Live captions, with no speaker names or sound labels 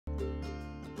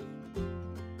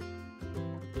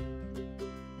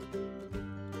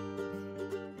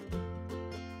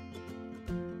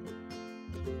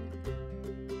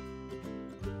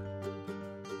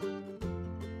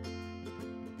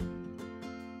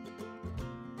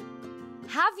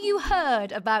Have you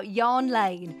heard about Yarn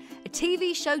Lane, a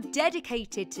TV show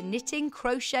dedicated to knitting,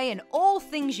 crochet and all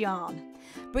things yarn,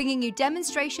 bringing you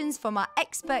demonstrations from our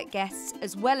expert guests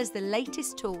as well as the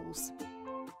latest tools.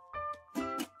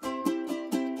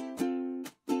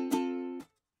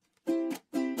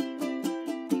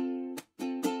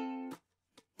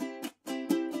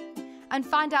 And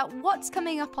find out what's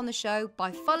coming up on the show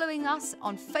by following us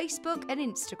on Facebook and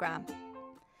Instagram.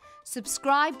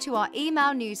 Subscribe to our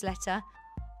email newsletter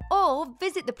or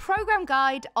visit the programme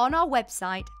guide on our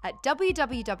website at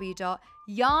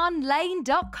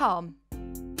www.yarnlane.com.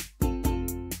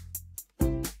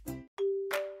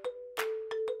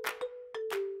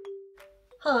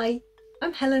 Hi,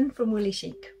 I'm Helen from Woolly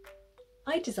Chic.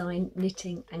 I design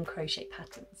knitting and crochet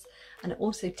patterns and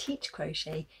also teach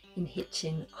crochet in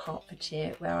Hitchin,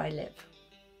 Hertfordshire, where I live.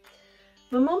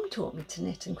 My mum taught me to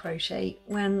knit and crochet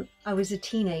when I was a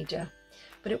teenager,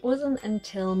 but it wasn't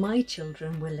until my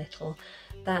children were little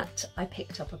that I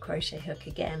picked up a crochet hook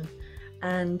again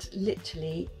and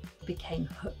literally became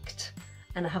hooked,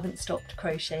 and I haven't stopped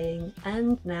crocheting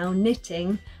and now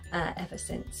knitting ever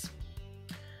since.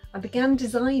 I began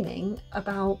designing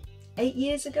about 8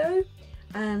 years ago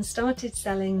and started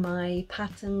selling my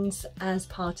patterns as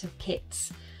part of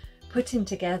kits, putting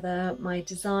together my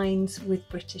designs with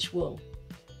British wool,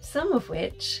 some of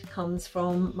which comes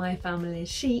from my family's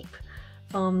sheep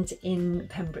farmed in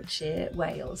Pembrokeshire,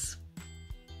 Wales.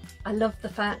 I love the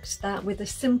fact that with a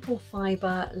simple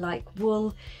fibre like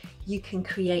wool, you can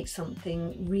create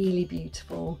something really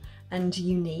beautiful and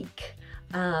unique,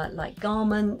 like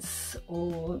garments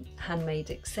or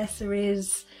handmade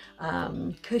accessories,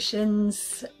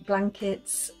 cushions,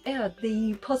 blankets. Yeah,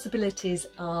 the possibilities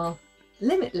are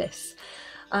limitless.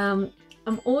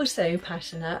 I'm also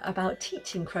passionate about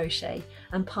teaching crochet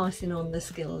and passing on the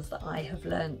skills that I have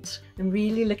learnt. I'm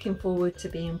really looking forward to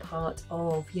being part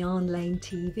of Yarn Lane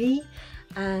TV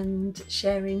and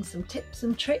sharing some tips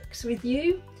and tricks with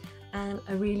you, and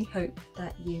I really hope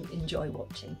that you enjoy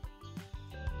watching.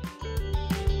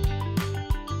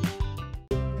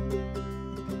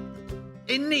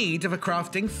 In need of a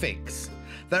crafting fix?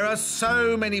 There are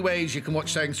so many ways you can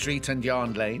watch Sewing Street and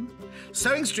Yarn Lane.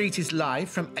 Sewing Street is live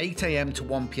from 8 AM to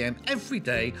 1 PM every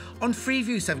day on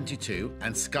Freeview 72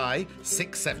 and Sky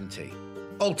 670.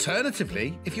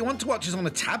 Alternatively, if you want to watch us on a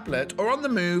tablet or on the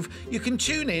move, you can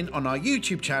tune in on our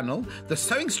YouTube channel, the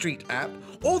Sewing Street app,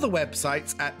 or the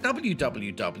websites at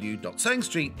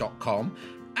www.sewingstreet.com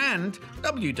and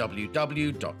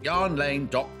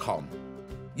www.yarnlane.com.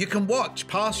 You can watch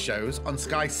past shows on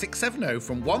Sky 670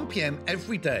 from 1 PM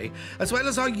every day, as well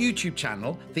as our YouTube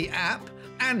channel, the app,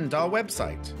 and our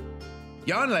website.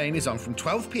 Yarn Lane is on from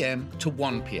 12 PM to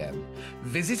 1 PM.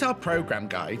 Visit our programme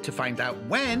guide to find out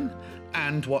when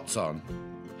and what's on,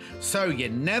 so you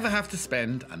never have to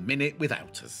spend a minute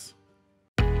without us.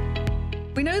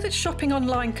 We know that shopping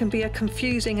online can be a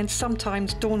confusing and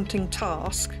sometimes daunting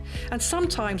task, and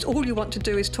sometimes all you want to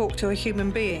do is talk to a human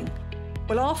being.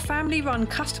 Well, our family-run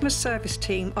customer service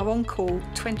team are on call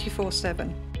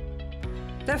 24/7.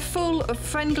 They're full of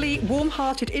friendly,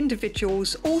 warm-hearted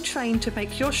individuals, all trained to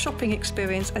make your shopping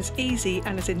experience as easy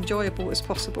and as enjoyable as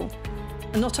possible.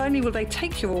 And not only will they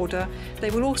take your order,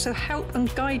 they will also help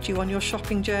and guide you on your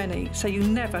shopping journey, so you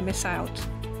never miss out.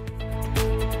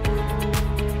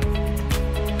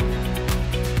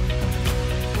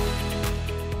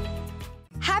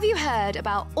 Have you heard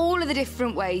about all of the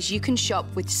different ways you can shop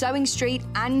with Sewing Street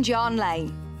and Yarn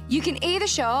Lane? You can either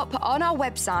shop on our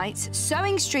websites,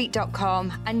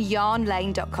 sewingstreet.com and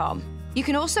yarnlane.com. You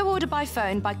can also order by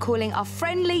phone by calling our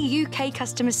friendly UK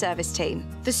customer service team.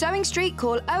 For Sewing Street,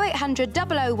 call 0800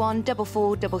 001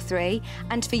 4433,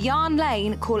 and for Yarn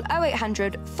Lane, call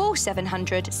 0800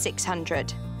 4700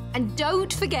 600. And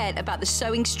don't forget about the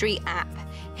Sewing Street app.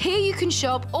 Here you can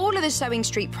shop all of the Sewing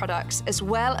Street products as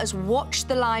well as watch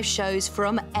the live shows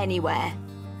from anywhere.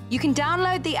 You can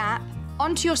download the app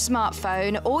onto your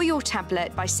smartphone or your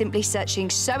tablet by simply searching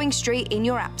Sewing Street in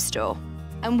your app store.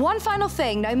 And one final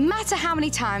thing, no matter how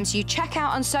many times you check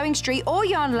out on Sewing Street or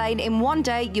Yarn Lane in one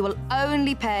day, you will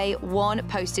only pay one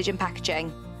postage and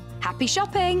packaging. Happy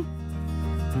shopping!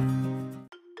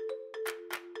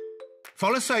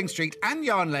 Follow Sewing Street and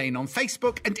Yarn Lane on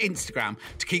Facebook and Instagram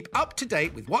to keep up to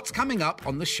date with what's coming up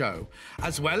on the show,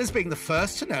 as well as being the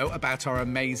first to know about our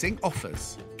amazing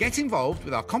offers. Get involved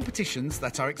with our competitions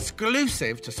that are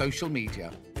exclusive to social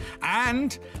media.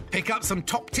 And pick up some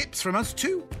top tips from us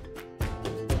too.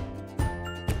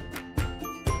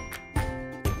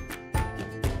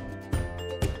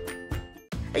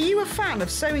 Are you a fan of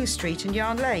Sewing Street and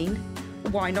Yarn Lane?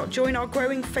 Why not join our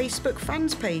growing Facebook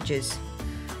fans pages?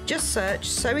 Just search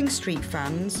Sewing Street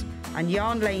Fans and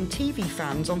Yarn Lane TV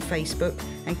Fans on Facebook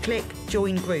and click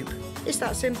Join Group. It's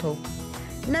that simple.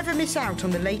 Never miss out on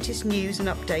the latest news and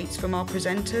updates from our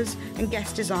presenters and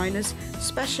guest designers,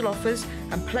 special offers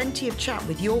and plenty of chat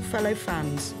with your fellow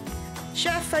fans.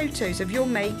 Share photos of your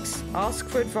makes, ask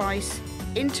for advice,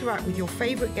 interact with your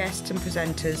favourite guests and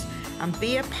presenters and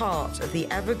be a part of the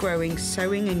ever-growing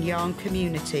sewing and yarn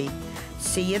community.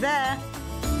 See you there!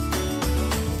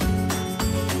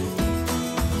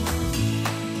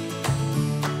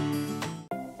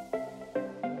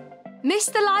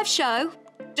 Missed the live show?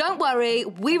 Don't worry,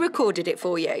 we recorded it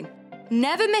for you.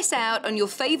 Never miss out on your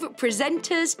favourite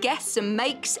presenters, guests and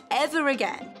makes ever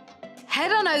again.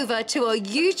 Head on over to our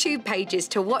YouTube pages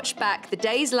to watch back the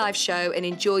day's live show and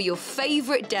enjoy your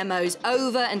favourite demos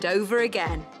over and over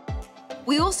again.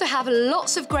 We also have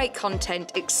lots of great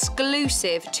content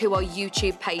exclusive to our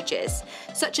YouTube pages,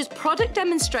 such as product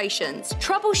demonstrations,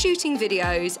 troubleshooting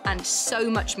videos, and so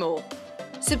much more.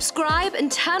 Subscribe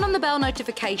and turn on the bell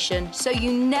notification so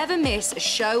you never miss a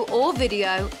show or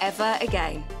video ever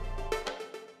again.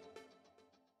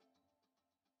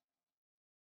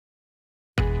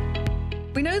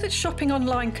 We know that shopping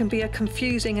online can be a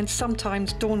confusing and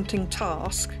sometimes daunting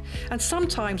task, and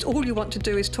sometimes all you want to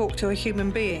do is talk to a human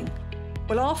being.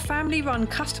 Well, our family-run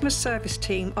customer service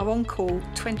team are on call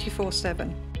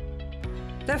 24/7.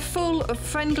 They're full of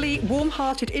friendly,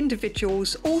 warm-hearted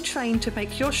individuals, all trained to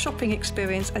make your shopping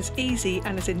experience as easy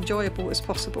and as enjoyable as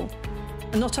possible.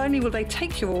 And not only will they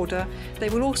take your order, they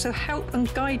will also help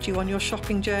and guide you on your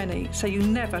shopping journey, so you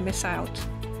never miss out.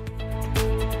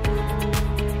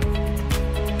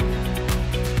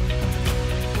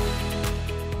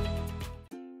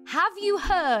 Have you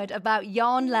heard about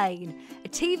Yarn Lane, a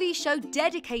TV show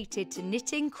dedicated to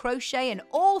knitting, crochet and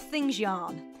all things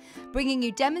yarn, bringing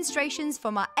you demonstrations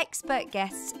from our expert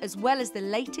guests as well as the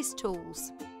latest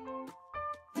tools.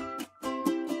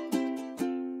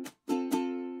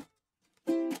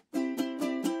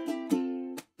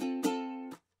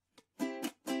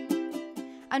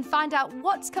 And find out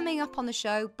what's coming up on the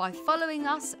show by following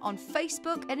us on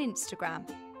Facebook and Instagram.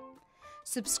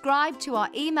 Subscribe to our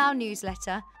email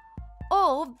newsletter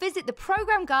or visit the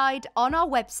programme guide on our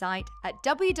website at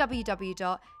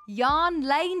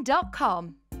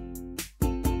www.yarnlane.com.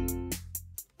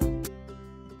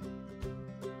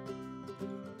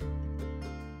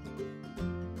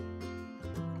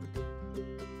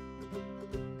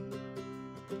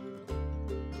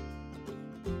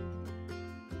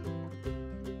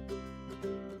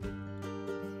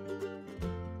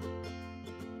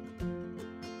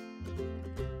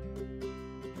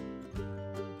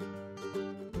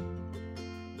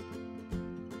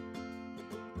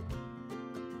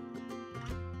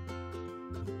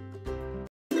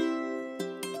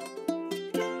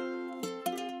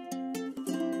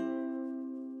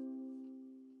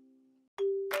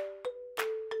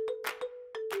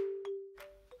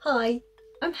 Hi,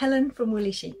 I'm Helen from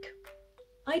Woolly Chic.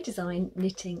 I design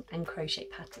knitting and crochet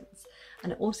patterns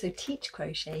and also teach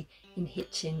crochet in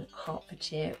Hitchin,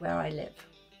 Hertfordshire, where I live.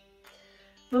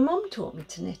 My mum taught me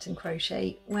to knit and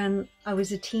crochet when I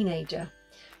was a teenager,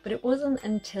 but it wasn't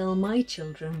until my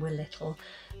children were little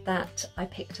that I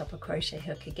picked up a crochet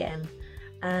hook again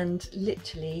and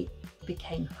literally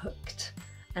became hooked,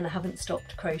 and I haven't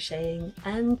stopped crocheting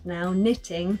and now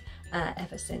knitting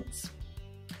ever since.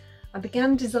 I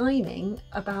began designing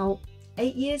about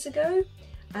 8 years ago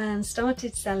and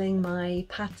started selling my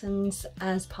patterns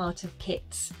as part of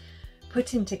kits,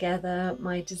 putting together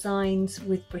my designs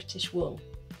with British wool,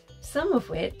 some of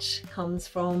which comes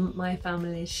from my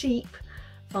family's sheep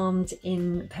farmed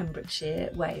in Pembrokeshire,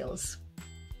 Wales.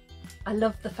 I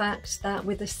love the fact that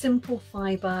with a simple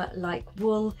fibre like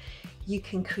wool, you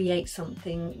can create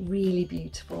something really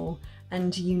beautiful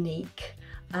and unique.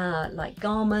 Like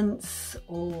garments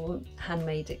or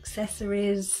handmade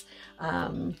accessories,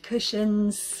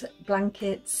 cushions,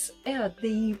 blankets. Yeah,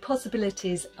 the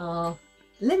possibilities are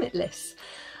limitless.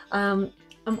 I'm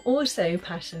also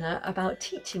passionate about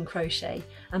teaching crochet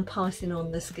and passing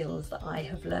on the skills that I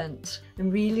have learnt. I'm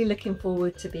really looking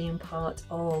forward to being part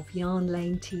of Yarn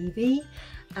Lane TV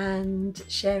and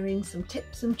sharing some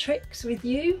tips and tricks with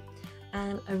you,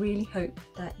 and I really hope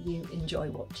that you enjoy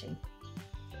watching.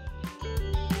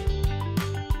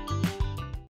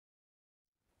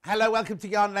 Hello, welcome to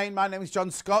Yarn Lane. My name is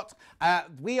John Scott.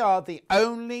 We are the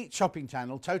only shopping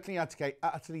channel totally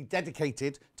utterly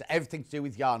dedicated to everything to do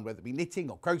with yarn, whether it be knitting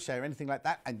or crochet or anything like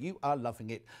that, and you are loving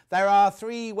it. There are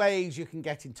 3 ways you can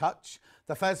get in touch.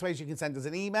 The first way is you can send us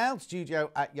an email,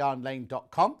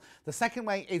 studio@yarnlane.com. The second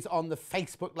way is on the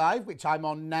Facebook Live, which I'm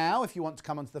on now. If you want to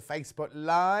come onto the Facebook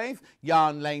Live,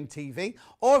 Yarn Lane TV.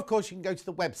 Or, of course, you can go to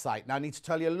the website. Now, I need to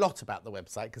tell you a lot about the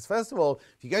website, because first of all,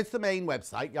 if you go to the main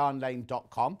website,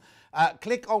 yarnlane.com,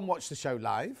 click on Watch the Show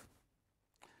Live.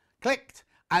 Clicked.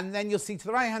 And then you'll see to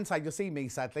the right-hand side, you'll see me,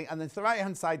 sadly, and then to the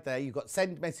right-hand side there, you've got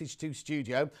send message to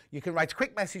studio. You can write a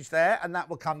quick message there, and that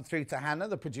will come through to Hannah,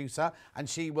 the producer, and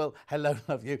she will, hello,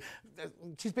 love you.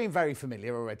 She's been very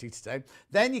familiar already today.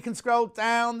 Then you can scroll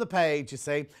down the page, you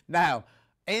see. Now,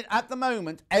 at the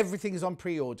moment, everything is on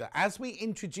pre-order. As we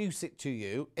introduce it to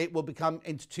you, it will become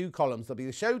into two columns. There'll be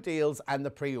the show deals and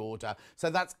the pre-order. So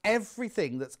that's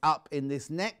everything that's up in this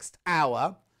next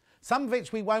hour. Some of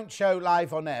which we won't show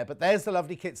live on air, but there's the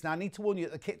lovely kits. Now, I need to warn you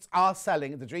that the kits are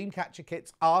selling. The Dreamcatcher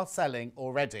kits are selling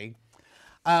already.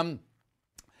 And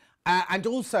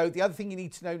also, the other thing you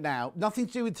need to know now, nothing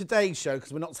to do with today's show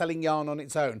because we're not selling yarn on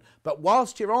its own. But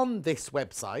whilst you're on this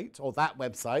website or that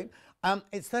website,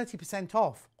 it's 30%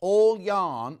 off all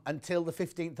yarn until the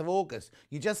 15th of August.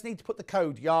 You just need to put the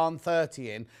code YARN30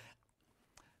 in.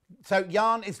 So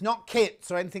yarn is not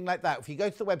kits or anything like that. If you go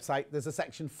to the website, there's a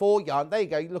section for yarn. There you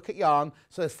go. You look at yarn.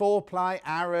 So there's 4-ply,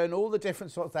 Aran, all the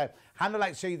different sorts there. Hannah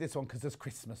likes to show you this one because there's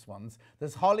Christmas ones.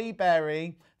 There's Holly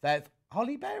Berry. There's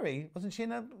Holly Berry. Wasn't she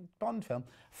in a Bond film?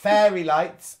 Fairy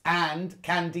Lights and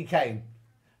Candy Cane.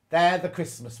 They're the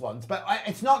Christmas ones. But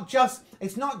it's not just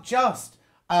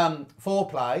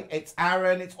 4-ply, it's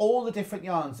Aran, it's all the different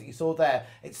yarns that you saw there.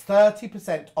 It's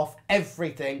 30% off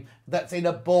everything that's in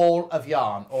a ball of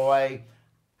yarn or a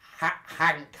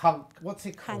what's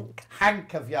it called?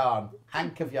 Hank of yarn.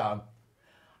 Hank of yarn.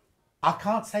 I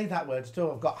can't say that word at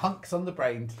all. I've got hunks on the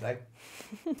brain today.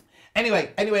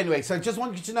 Anyway. So just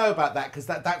wanted you to know about that because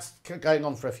that's going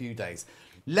on for a few days.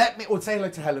 Say hello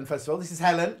to Helen first of all. This is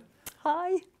Helen.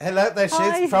 Hi. Hello, there she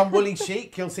Hi. is from Woolly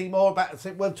Chic. You'll see more about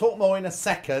it. We'll talk more in a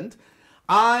second.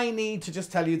 I need to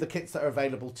just tell you the kits that are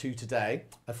available for you today.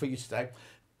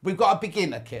 We've got a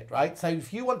beginner kit, right? So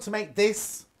if you want to make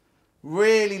this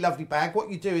really lovely bag,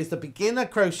 what you do is the beginner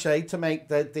crochet to make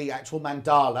the actual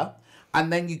mandala.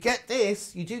 And then you get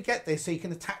this, so you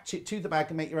can attach it to the bag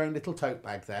and make your own little tote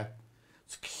bag there.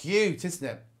 It's cute, isn't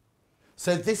it?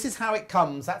 So this is how it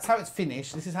comes. That's how it's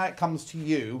finished. This is how it comes to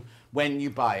you when you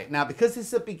buy it. Now, because this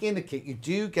is a beginner kit, you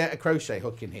do get a crochet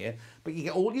hook in here, but you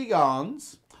get all your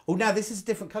yarns. Oh, now this is a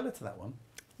different colour to that one.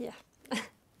 Yeah.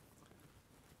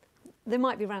 There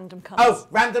might be random colours. Oh,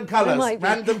 random colours.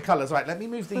 Random colours. Right, let me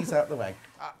move these out of the way.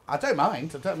 I don't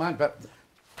mind, but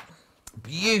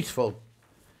beautiful.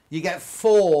 You get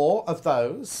 4 of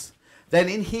those. Then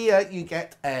in here, you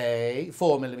get a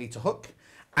 4mm hook.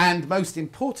 And most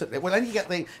importantly, well, then you get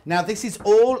now this is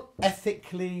all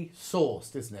ethically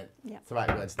sourced, isn't it? Yeah. It's the right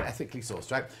word, ethically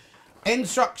sourced, right?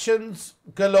 Instructions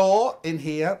galore in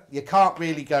here. You can't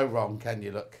really go wrong, can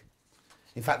you? Look.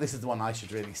 In fact, this is the one I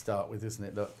should really start with, isn't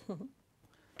it? Look.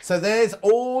 So there's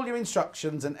all your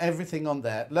instructions and everything on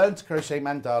there. Learn to crochet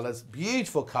mandalas,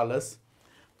 beautiful colours.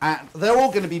 And they're all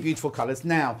going to be beautiful colours.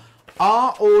 Now,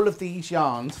 are all of these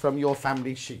yarns from your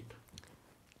family sheep?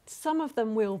 Some of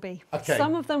them will be. Okay.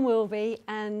 Some of them will be,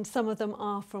 and some of them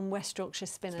are from West Yorkshire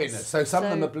Spinners. So some of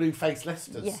them are blue-faced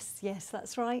Leicesters. Yes,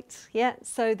 that's right. Yeah,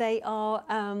 so they are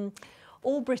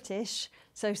all British.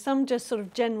 So some just sort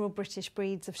of general British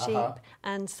breeds of sheep,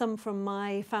 and some from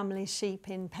my family's sheep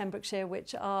in Pembrokeshire,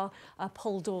 which are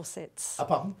Poll Dorsets.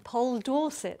 Pardon? Poll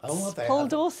Dorsets. Oh, are they? Poll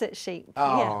Dorset sheep.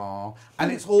 Oh, yeah.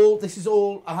 And this is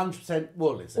all 100%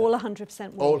 wool, is it? All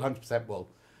 100% wool. All 100% wool.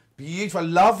 Beautiful,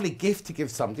 lovely gift to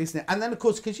give somebody, isn't it? And then, of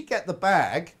course, because you get the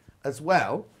bag as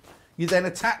well, you then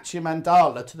attach your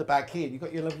mandala to the bag here, and you've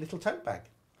got your lovely little tote bag.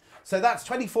 So that's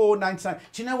 $24.99.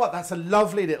 Do you know what? That's a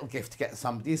lovely little gift to get to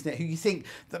somebody, isn't it? Who you think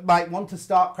that might want to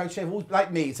start crochet,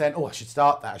 like me, saying, oh, I should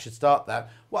start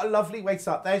that. What a lovely way to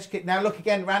start. There's your kit. Now, look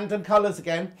again, random colours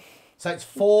again. So it's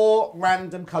 4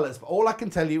 random colours. But all I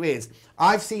can tell you is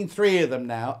I've seen 3 of them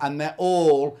now, and they're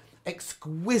all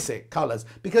exquisite colours,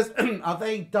 because are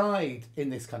they dyed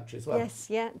in this country as well? Yes,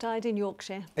 yeah, dyed in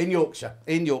Yorkshire. In Yorkshire.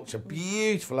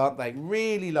 Beautiful, aren't they?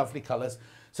 Really lovely colours.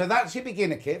 So that's your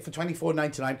beginner kit for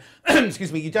 $24.99.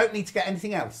 Excuse me, you don't need to get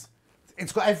anything else.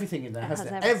 It's got everything in there,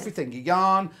 hasn't it? Everything. Your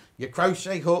yarn, your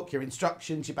crochet hook, your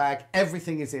instructions, your bag,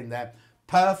 everything is in there.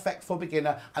 Perfect for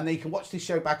beginner. And then you can watch this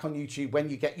show back on YouTube when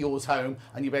you get yours home,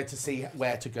 and you'll be able to see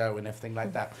where to go and everything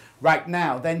like that. Right,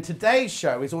 now, then today's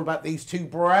show is all about these 2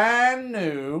 brand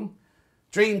new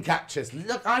Dreamcatchers.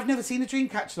 Look, I've never seen a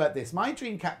Dreamcatcher like this. My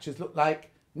Dreamcatchers look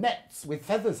like nets with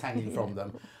feathers hanging from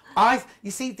them.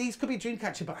 You see, these could be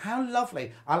Dreamcatcher, but how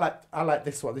lovely. I like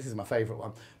this one. This is my favourite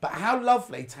one. But how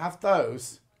lovely to have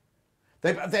those.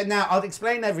 Now I'll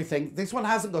explain everything. This one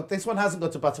hasn't got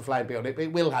a butterfly bee on it, but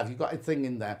it will have. You've got a thing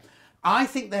in there. I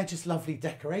think they're just lovely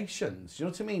decorations. You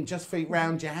know what I mean? Just for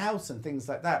around your house and things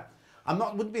like that.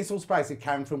 Wouldn't be at all surprised if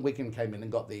Karen from Wigan came in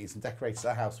and got these and decorated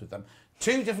her house with them.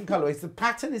 2 different colourways. The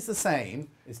pattern is the same,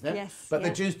 isn't it? Yes. But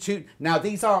they're just 2. Now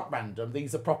these aren't random.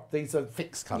 These are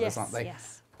fixed colours, yes, aren't they?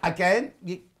 Yes. Again,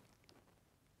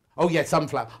 oh yeah,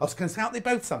 sunflower. I was going to say, aren't they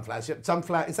both sunflowers?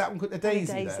 Sunflower, is that one called a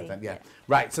daisy, there then? Yeah.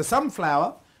 Right, so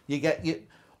sunflower, you get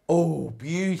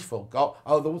beautiful.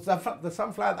 The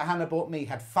sunflower that Hannah bought me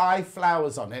had 5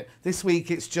 flowers on it. This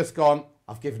week it's just gone,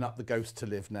 I've given up the ghost to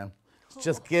live now. It's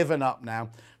just given up now.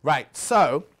 Right,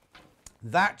 so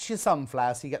that's your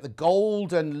sunflower. So you get the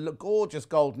golden, gorgeous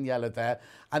golden yellow there.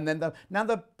 And then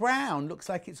the brown looks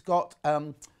like it's got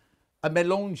a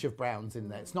melange of browns in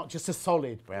there. It's not just a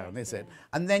solid brown, is it?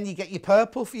 And then you get your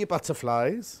purple for your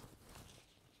butterflies.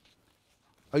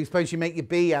 Oh, you suppose you make your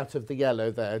bee out of the yellow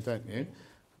there, don't you?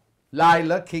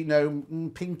 Lilac,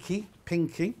 pinky.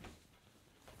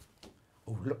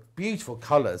 Oh, look, beautiful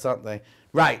colours, aren't they?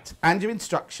 Right, and your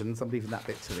instructions. I'm leaving that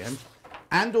bit to the end.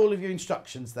 And all of your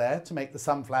instructions there to make the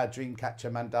Sunflower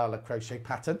Dreamcatcher Mandala crochet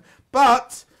pattern.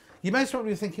 But you most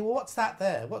probably be thinking, well, what's that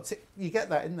there? What's it? You get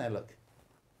that in there, look.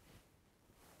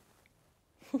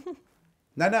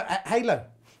 No, halo.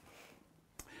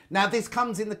 Now, this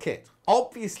comes in the kit.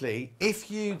 Obviously,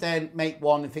 if you then make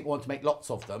one and think you want to make lots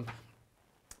of them,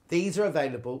 these are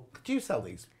available. Do you sell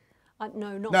these?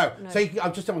 No, not. No. So I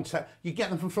just don't want to say, you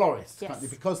get them from florists, yes, can't you?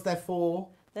 Because they're for...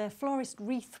 They're florist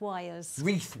wreath wires.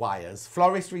 Wreath wires.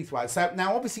 Florist wreath wires. So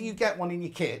now, obviously, you get one in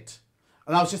your kit.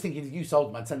 And I was just thinking, if you sold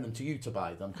them, I'd send them to you to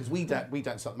buy them. Because we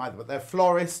don't sell them either. But they're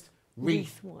florist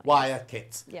wreath wire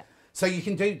kits. Yeah. So you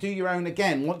can do your own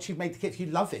again. Once you've made the kit, if you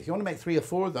love it, if you want to make 3 or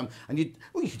 4 of them, and you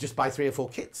could just buy 3 or 4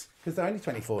 kits because they're only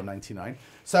 $24.99.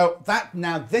 So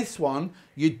this one,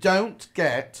 you don't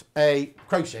get a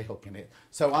crochet hook in it.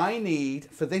 So I need,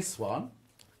 for this one,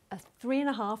 a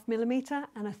 3.5mm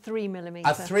and a 3mm.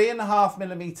 A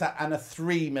 3.5mm and a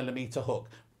 3mm hook.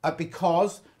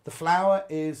 Because the flower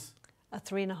is... a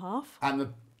 3.5. And the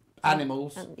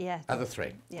animals are the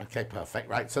 3. Yeah. Okay, perfect.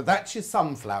 Right, so that's your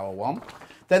sunflower one.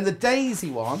 Then the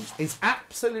daisy one is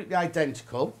absolutely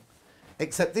identical,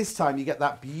 except this time you get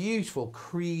that beautiful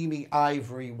creamy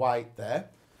ivory white there.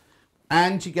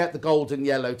 And you get the golden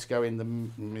yellow to go in the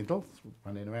middle,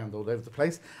 running around all over the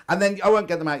place. And then, I won't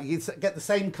get them out, you get the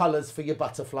same colours for your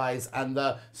butterflies and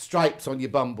the stripes on your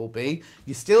bumblebee.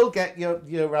 You still get your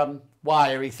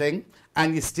wiry thing,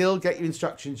 and you still get your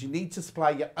instructions. You need to supply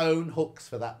your own hooks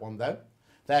for that one, though.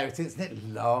 There it is, isn't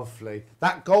it lovely?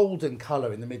 That golden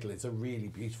colour in the middle is a really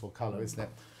beautiful colour, isn't it?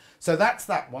 So that's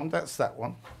that one, that's that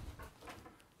one.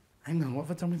 Hang on, what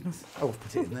have I done with my... Oh, I've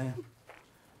put it in there.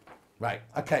 Right,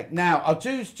 okay, now I'll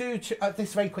do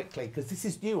this very quickly because this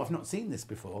is new. I've not seen this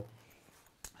before.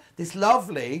 This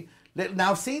lovely little... Now,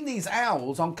 I've seen these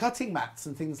owls on cutting mats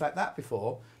and things like that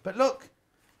before, but look,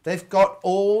 they've got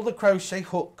all the crochet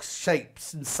hooks,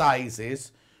 shapes and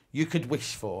sizes you could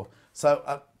wish for.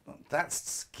 So that's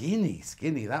skinny,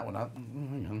 that one.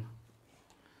 Hang on.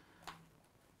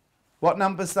 What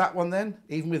number's that one then?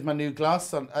 Even with my new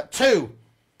glass on? 2.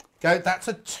 That's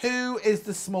a 2 is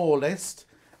the smallest.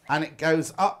 And it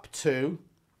goes up to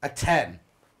a 10.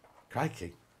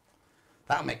 Crikey.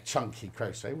 That'll make chunky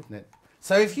crochet, wouldn't it?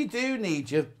 So if you do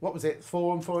need your, what was it,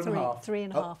 4 and 4.5?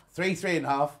 3.5. Oh,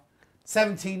 3.5.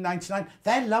 $17.99.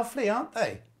 They're lovely, aren't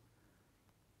they?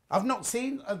 I've not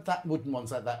seen that wooden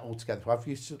ones like that altogether. I've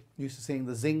used to seeing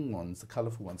the zing ones, the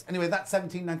colourful ones. Anyway, that's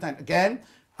 $17.99. Again,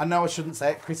 I know I shouldn't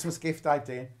say it. Christmas gift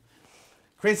idea.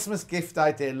 Christmas gift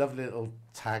idea. Lovely little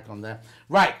tag on there.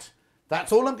 Right.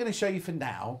 That's all I'm going to show you for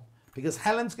now, because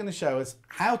Helen's going to show us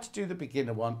how to do the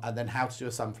beginner one and then how to do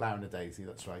a sunflower and a daisy.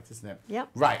 That's right, isn't it? Yep.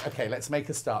 Right, okay, let's make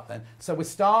a start then. So we're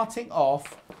starting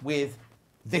off with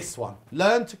this one.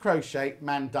 Learn to crochet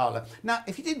mandala. Now,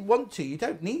 if you didn't want to, you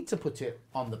don't need to put it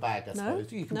on the bag, I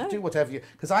suppose. You can do whatever you...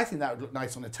 Because I think that would look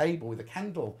nice on a table with a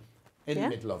candle in the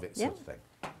middle of it, sort of thing.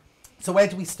 So where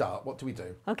do we start? What do we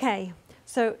do? Okay.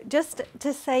 So just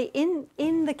to say,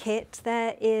 in the kit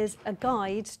there is a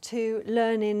guide to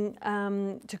learning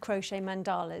to crochet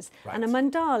mandalas. Right. And a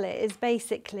mandala is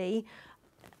basically,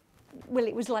 well,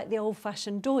 it was like the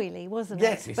old-fashioned doily, wasn't it?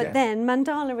 Yes, but then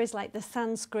mandala is like the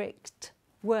Sanskrit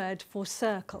word for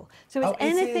circle. So it's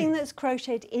anything that's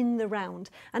crocheted in the round,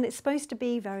 and it's supposed to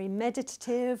be very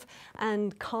meditative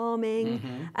and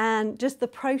calming, and just the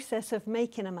process of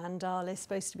making a mandala is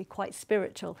supposed to be quite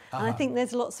spiritual. And I think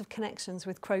there's lots of connections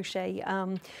with crochet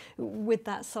with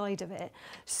that side of it.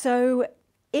 So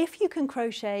if you can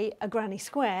crochet a granny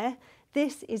square,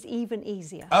 this is even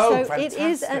easier. Oh, so fantastic. It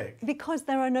is because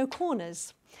there are no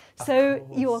corners. So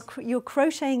you're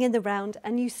crocheting in the round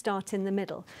and you start in the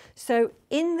middle. So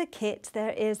in the kit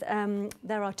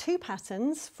there are 2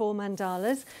 patterns for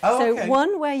mandalas.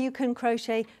 One where you can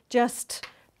crochet just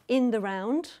in the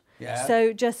round. Yeah.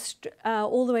 So just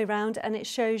all the way around, and it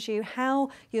shows you how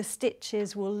your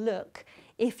stitches will look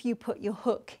if you put your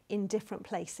hook in different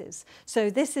places. So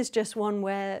this is just one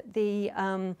where the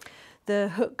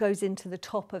hook goes into the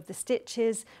top of the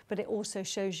stitches, but it also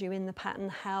shows you in the pattern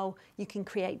how you can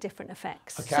create different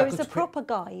effects. Okay, so it's a proper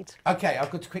guide. Okay,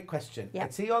 I've got a quick question. Yeah.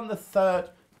 See on the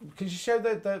third, could you show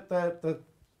the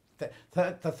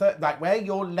third, like where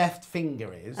your left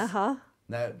finger is?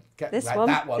 No,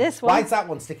 that one. This one. Why is that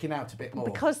one sticking out a bit more?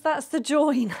 Because that's the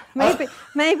join.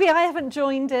 Maybe I haven't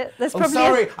joined it. There's probably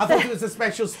sorry, I thought it was a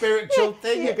special spiritual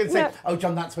thing. You can say, oh,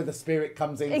 John, that's where the spirit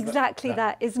comes in. Exactly,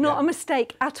 that is not a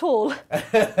mistake at all.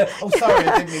 Oh, sorry,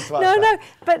 I didn't mean to ask No,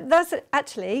 but that's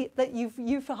actually that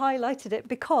you've highlighted it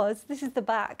because this is the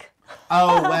back.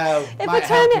 Oh, well, if might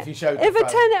help if you showed the front. If I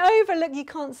turn it over, look, you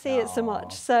can't see it so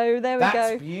much. So there we go.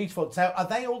 That's beautiful. So are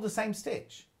they all the same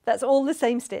stitch? That's all the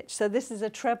same stitch. So this is a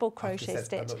treble crochet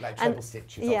stitch. Like treble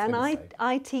stitches, yeah, and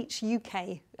I teach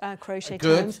UK crochet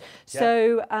Good. terms.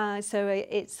 So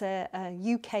it's a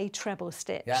UK treble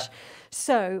stitch. Yeah.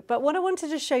 So, but what I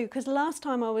wanted to show you, because last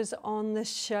time I was on the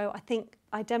show, I think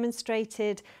I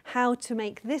demonstrated how to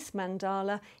make this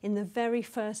mandala in the very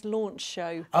first launch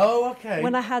show. Oh, okay.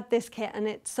 When I had this kit and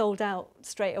it sold out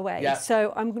straight away. Yeah.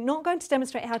 So I'm not going to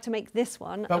demonstrate how to make this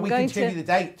one. But we can tell you the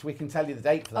date. We can tell you the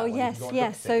date for that one. Oh,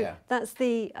 yes. So that's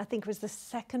I think it was the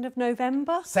 2nd of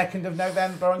November. 2nd of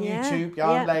November on YouTube,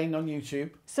 Yarn Lane on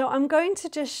YouTube. So I'm going to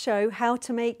just show how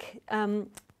to make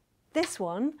this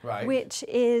one, which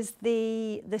is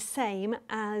the same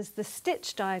as the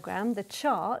stitch diagram, the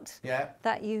chart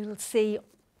that you'll see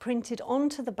printed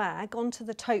onto the bag, onto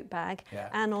the tote bag,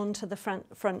 and onto the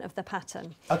front of the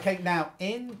pattern. Okay, now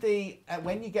in the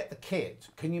when you get the kit,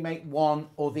 can you make one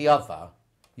or the other?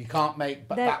 You can't make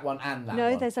that one and that one?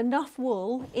 No, there's enough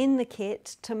wool in the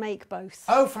kit to make both.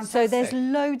 Oh, fantastic. So there's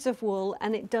loads of wool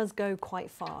and it does go quite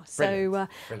far. Brilliant.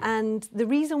 So, and the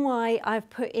reason why I've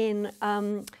put in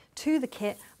to the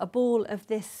kit a ball of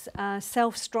this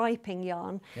self-striping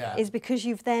yarn is because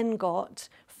you've then got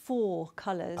 4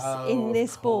 colours in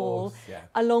this ball,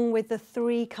 along with the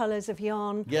 3 colours of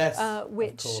yarn,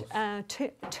 which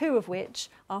 2 of which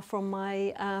are from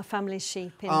my family's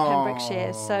sheep in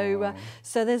Pembrokeshire.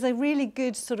 So there's a really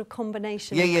good sort of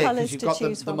combination of colours to choose from.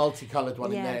 You've got the multicoloured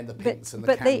one in there, and the pinks and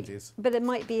the candies. But it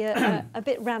might be a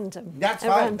bit random. That's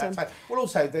fine. That's fine. Well,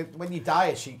 also when you dye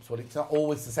a sheep's wool, it's not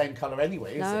always the same colour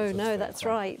anyway, is it? No, that's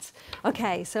right.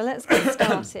 Okay, so let's get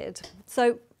started.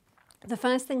 So the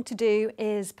first thing to do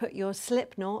is put your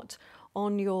slip knot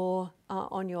on your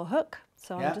hook.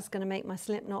 So I'm just going to make my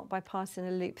slip knot by passing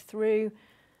a loop through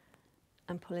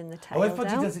and pulling the tail down. Oh,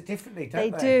 everybody does it differently, don't they?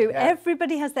 They do. Yeah.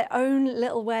 Everybody has their own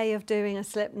little way of doing a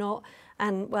slip knot,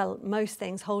 and well, most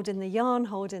things, holding the yarn,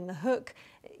 holding the hook.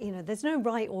 You know, there's no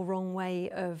right or wrong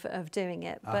way of doing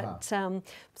it. But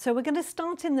so we're going to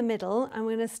start in the middle, and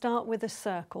we're going to start with a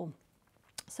circle.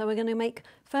 So we're going to make,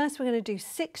 first we're going to do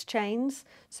 6 chains.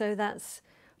 So that's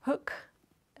hook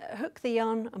the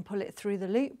yarn and pull it through the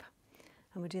loop.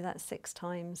 And we'll do that 6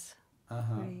 times.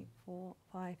 3, 4,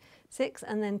 5, 6.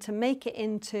 And then to make it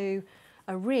into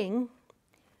a ring,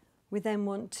 we then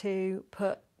want to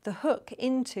put the hook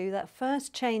into that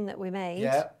first chain that we made.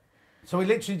 Yeah. So we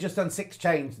literally just done 6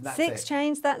 chains and that's it? 6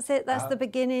 chains, that's it. That's the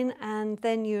beginning. And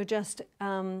then you're just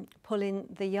pulling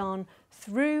the yarn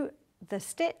through the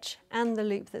stitch and the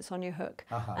loop that's on your hook,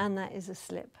 and that is a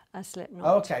slip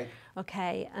knot. Okay.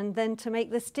 Okay, and then to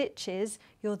make the stitches,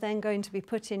 you're then going to be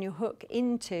putting your hook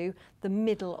into the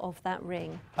middle of that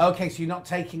ring. Okay, so you're not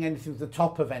taking anything to the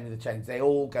top of any of the chains, they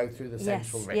all go through the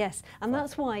central ring. Yes, and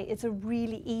that's why it's a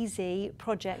really easy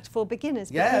project for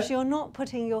beginners, because you're not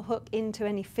putting your hook into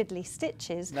any fiddly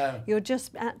stitches, you're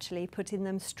just actually putting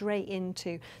them straight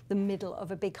into the middle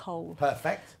of a big hole.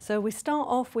 Perfect. So we start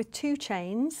off with 2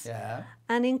 chains,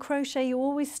 and in crochet you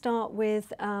always start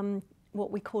with what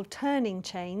we call turning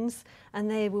chains, and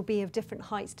they will be of different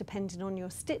heights depending on your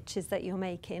stitches that you're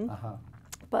making.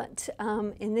 But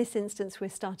in this instance we're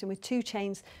starting with 2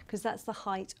 chains because that's the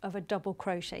height of a double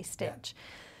crochet stitch.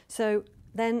 So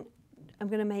then I'm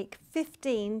going to make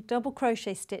 15 double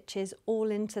crochet stitches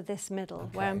all into this middle,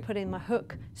 where I'm putting my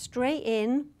hook straight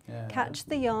in, catch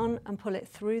the yarn and pull it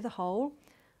through the hole.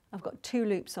 I've got 2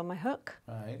 loops on my hook,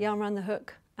 yarn around the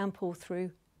hook and pull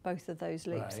through both of those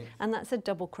loops. And that's a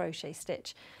double crochet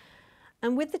stitch.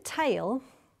 And with the tail,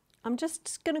 I'm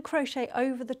just going to crochet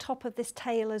over the top of this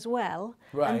tail as well,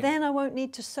 and then I won't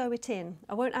need to sew it in.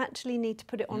 I won't actually need to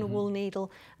put it on a wool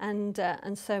needle and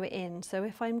sew it in. So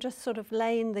if I'm just sort of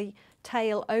laying the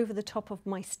tail over the top of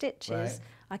my stitches,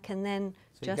 I can then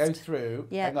you go through.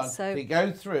 Hang on. So you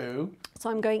go through.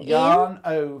 So I'm going yarn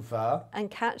over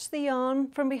and catch the yarn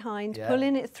from behind,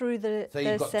 pulling it through the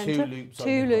you've got centre. 2 loops.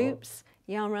 2 loops,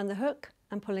 yarn around the hook,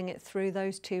 and pulling it through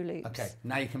those 2 loops. Okay,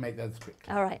 now you can make those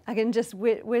quickly. All right, I can just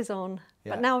whiz on,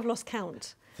 but now I've lost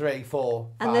count. 3, 4,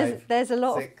 5, and there's a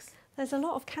lot 6. There's a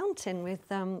lot of counting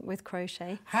with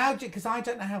crochet. How do you, because I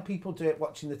don't know how people do it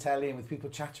watching the telly and with people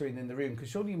chattering in the room, because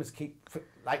surely you must keep,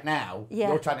 like now,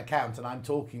 you're trying to count and I'm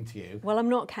talking to you. Well, I'm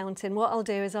not counting. What I'll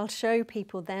do is I'll show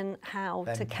people then how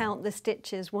to count the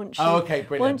stitches once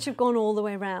you've gone all the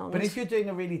way around. But if you're doing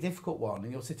a really difficult one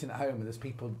and you're sitting at home and there's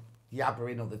people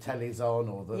yabbering or the telly's on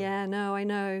or the... Yeah, no, I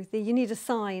know. You need a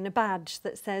sign, a badge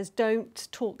that says, don't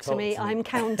talk to me, I'm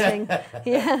counting.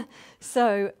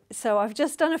 So I've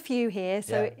just done a few here.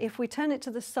 So if we turn it to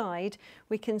the side,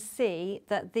 we can see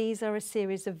that these are a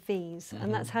series of V's,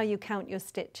 and that's how you count your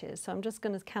stitches. So I'm just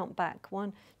going to count back.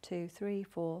 1, 2, 3,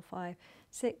 4, 5,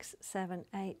 6, 7,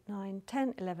 8, 9,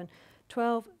 10, 11,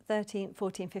 12, 13,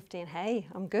 14, 15. Hey,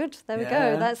 I'm good. There we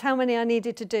go. That's how many I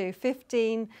needed to do.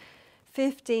 15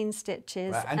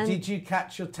 stitches. Right. And did you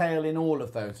catch your tail in all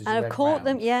of those as you went I've caught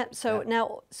round? them,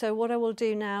 so what I will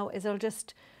do now is I'll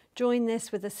just join this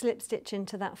with a slip stitch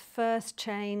into that first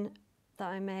chain that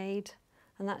I made,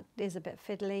 and that is a bit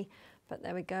fiddly, but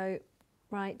there we go.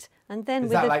 Right, and then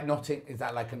is that like knotting? Is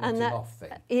that like a knotting off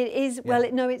thing? It is. Well,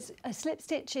 no, it's a slip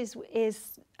stitch is it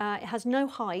has no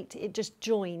height. It just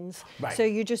joins. Right. So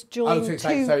you just join. Oh, so it's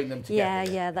like sewing them together.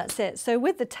 Yeah, that's it. So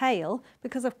with the tail,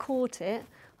 because I've caught it,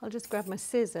 I'll just grab my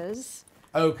scissors.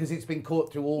 Oh, because it's been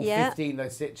caught through all 15 of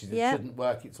those stitches. It shouldn't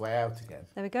work its way out again.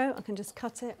 There we go. I can just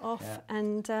cut it off,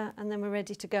 and then we're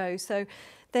ready to go. So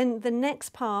then the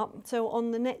next part. So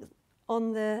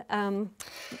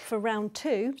for round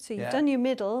 2. So you've done your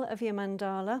middle of your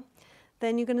mandala.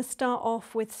 Then you're going to start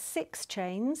off with 6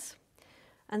 chains,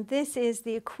 and this is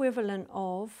the equivalent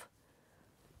of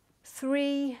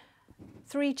 3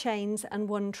 chains and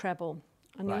 1 treble.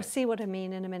 And you'll see what I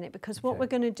mean in a minute, because what we're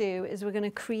going to do is we're going to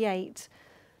create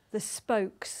the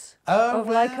spokes of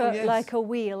like a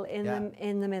wheel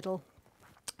in the middle.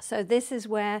 So this is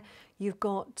where you've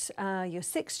got your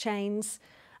 6 chains,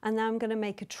 and now I'm going to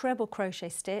make a treble crochet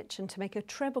stitch. And to make a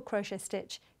treble crochet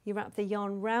stitch, you wrap the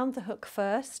yarn round the hook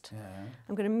first.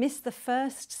 I'm going to miss the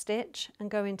first stitch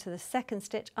and go into the second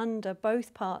stitch under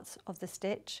both parts of the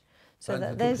stitch. So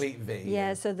that there's complete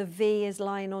V. So the V is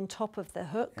lying on top of the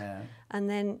hook, and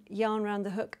then yarn around the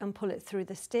hook and pull it through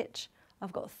the stitch.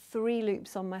 I've got 3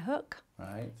 loops on my hook.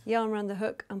 Yarn around the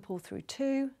hook and pull through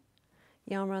 2.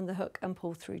 Yarn around the hook and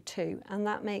pull through 2, and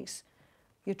that makes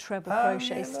your treble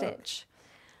crochet stitch.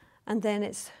 And then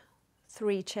it's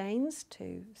 3 chains,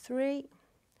 2, 3,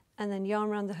 and then yarn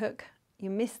around the hook. You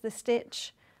miss the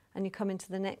stitch, and you come into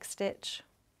the next stitch.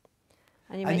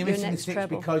 And you make your missing next the stitch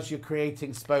treble. because you're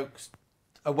creating spokes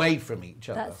away from each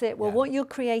other. That's it. Well, what you're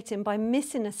creating by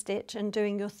missing a stitch and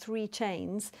doing your 3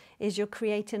 chains is you're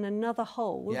creating another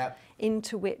hole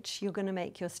into which you're going to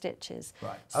make your stitches.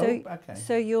 Right.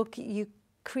 So you're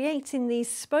creating these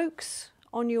spokes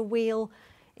on your wheel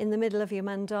in the middle of your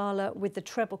mandala with the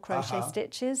treble crochet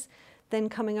stitches. Then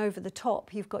coming over the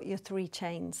top, you've got your 3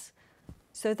 chains.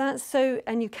 So that's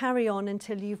and you carry on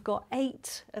until you've got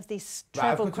 8 of these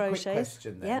treble crochets. I've got a quick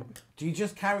question then. Do you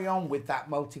just carry on with that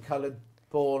multicoloured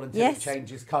ball until it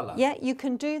changes colour? Yeah, you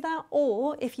can do that,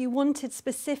 or if you wanted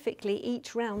specifically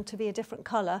each round to be a different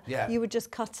colour, you would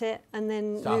just cut it and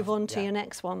then move on to your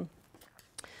next one.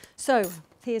 So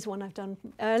here's one I've done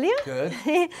earlier. Good.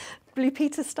 Blue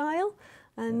Peter style.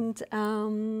 And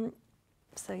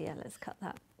so yeah, let's cut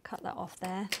that off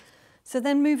there. So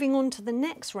then moving on to the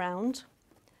next round,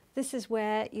 this is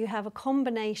where you have a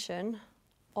combination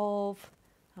of,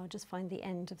 I'll just find the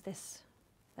end of this.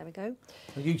 There we go.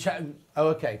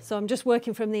 Okay. So I'm just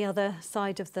working from the other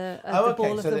side of the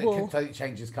ball of the wool. So it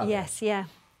changes colour. Yes, yeah.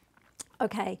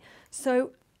 Okay.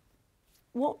 So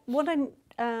what I'm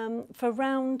for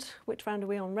which round are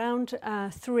we on? Round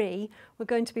 3, we're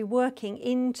going to be working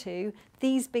into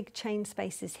these big chain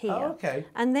spaces here. Oh, okay.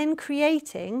 And then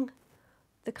creating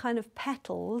the kind of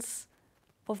petals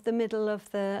of the middle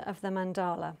of the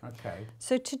mandala. Okay.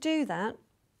 So to do that,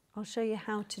 I'll show you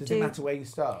how to do. Does it matter where you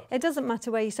start? It doesn't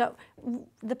matter where you start.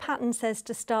 The pattern says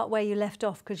to start where you left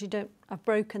off because you don't. I've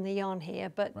broken the yarn here,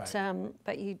 but right.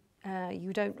 but you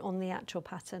don't on the actual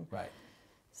pattern. Right.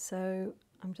 So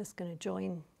I'm just going to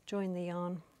join the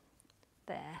yarn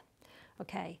there.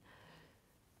 Okay.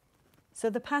 So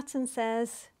the pattern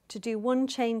says to do 1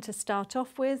 chain to start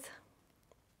off with,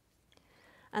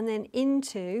 and then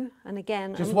into, and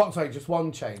again, just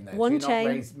one chain then. One so chain.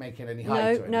 You're not making any height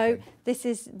or anything. No. This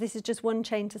is just 1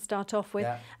 chain to start off with,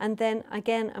 yeah. and then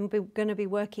again, I'm going to be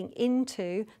working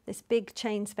into this big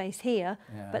chain space here,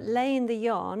 yeah. but laying the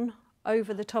yarn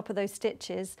over the top of those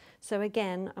stitches. So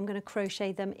again, I'm going to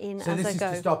crochet them in as I go. So this is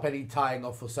to stop any tying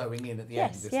off or sewing in at the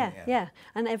end, isn't it? Yeah.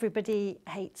 And everybody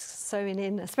hates sewing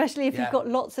in, especially if you've got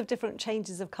lots of different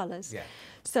changes of colours. Yeah.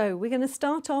 So we're going to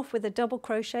start off with a double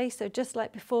crochet. So just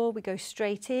like before, we go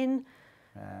straight in,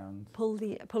 pull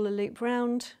a loop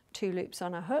round, 2 loops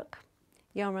on a hook,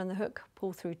 yarn around the hook,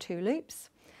 pull through 2 loops.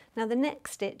 Now the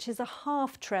next stitch is a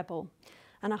half treble,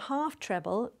 and a half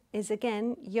treble is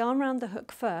again yarn around the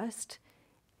hook first,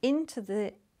 into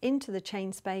the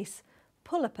chain space,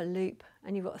 pull up a loop,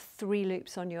 and you've got 3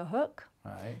 loops on your hook.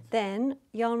 Right. Then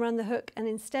yarn around the hook, and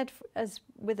instead, as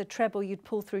with a treble, you'd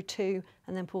pull through 2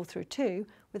 and then pull through 2.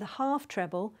 With a half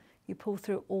treble, you pull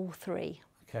through all 3.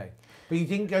 Okay, but you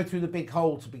didn't go through the big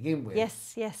hole to begin with.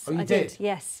 Yes, oh, you I did.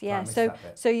 Yes, Oh, yeah.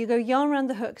 So you go yarn around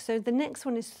the hook. So the next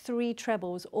one is 3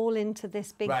 trebles all into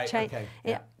this big chain.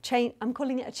 Okay, chain. I'm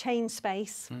calling it a chain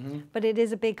space, but it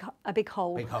is a big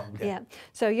hole. Big hole. Yeah.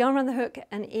 So yarn around the hook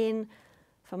and in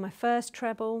for my first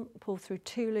treble. Pull through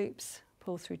 2 loops.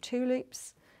 Pull through 2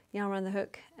 loops. Yarn around the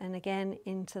hook and again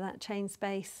into that chain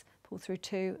space. Pull through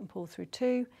 2 and pull through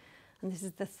 2. And this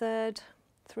is the third.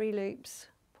 3 loops.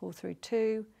 Pull through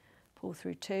 2. Pull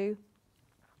through 2,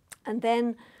 and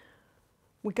then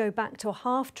we go back to a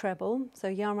half treble, so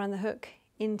yarn around the hook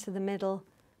into the middle,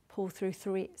 pull through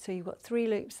 3, so you've got 3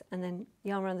 loops, and then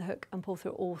yarn around the hook and pull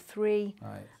through all 3,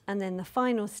 right. And then the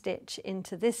final stitch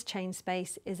into this chain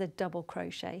space is a double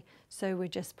crochet, so we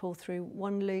just pull through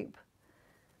 1 loop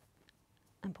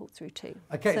and pull through 2.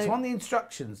 Okay, so on the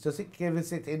instructions, does it give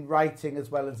us it in writing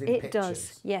as well as in pictures? It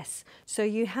does, yes. So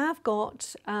you have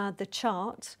got the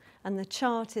chart, and the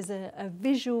chart is a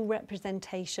visual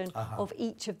representation of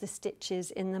each of the stitches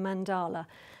in the mandala.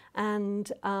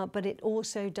 And but it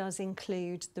also does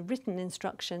include the written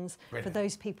instructions for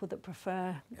those people that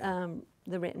prefer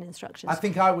the written instructions. I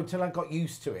think I would, till I got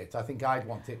used to it, I think I'd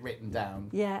want it written down.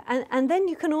 Yeah, and then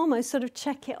you can almost sort of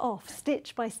check it off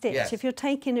stitch by stitch. Yes. If you're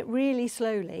taking it really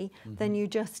slowly, then you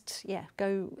just,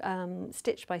 go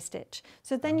stitch by stitch.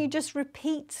 So then you just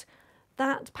repeat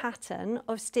that pattern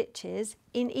of stitches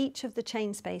in each of the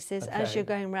chain spaces as you're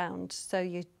going round. So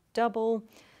you double,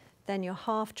 then your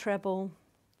half treble,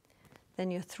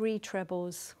 then your 3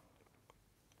 trebles,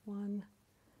 1,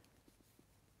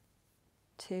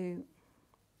 2,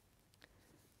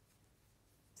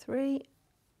 3,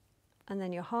 and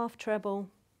then your half treble,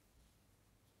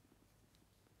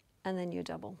 and then your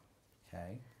double.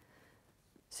 Okay.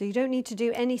 So you don't need to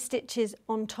do any stitches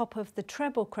on top of the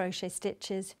treble crochet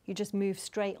stitches, you just move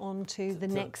straight on to the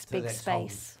next big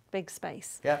space. Big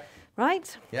space. Yeah.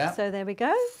 Right? Yeah. So there we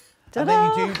go. And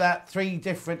then you do that 3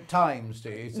 different times, do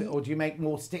you? Or do you make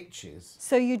more stitches?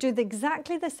 So you do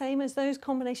exactly the same as those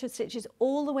combination stitches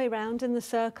all the way round in the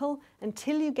circle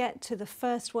until you get to the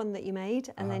first one that you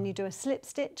made, and then you do a slip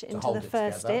stitch into the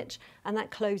first stitch, and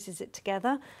that closes it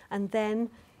together, and then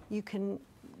you can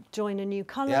join a new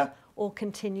colour or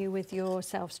continue with your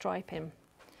self-striping.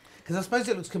 Because I suppose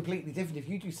it looks completely different. If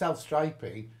you do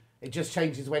self-striping, it just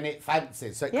changes when it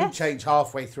fancies, so it could change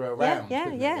halfwly through a round.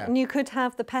 Yeah. And you could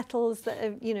have the petals that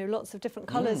are, lots of different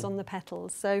colours on the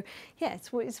petals. So yeah,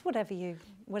 it's whatever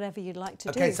you'd like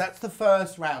to do. Okay, so that's the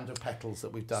first round of petals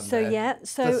that we've done. So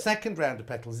the second round of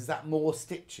petals, is that more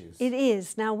stitches? It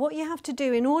is. Now what you have to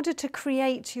do in order to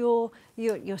create your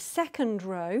second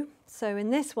row, so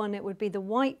in this one it would be the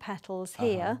white petals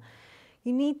here,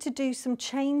 you need to do some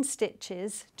chain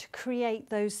stitches to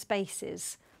create those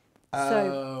spaces.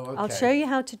 So I'll show you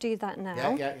how to do that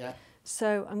now. Yeah.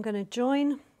 So I'm going to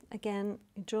join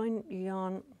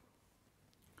yarn.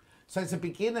 So it's a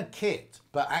beginner kit,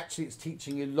 but actually it's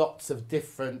teaching you lots of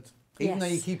different, even though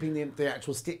you're keeping the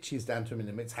actual stitches down to a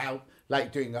minimum, it's how,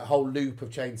 like doing a whole loop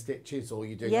of chain stitches, or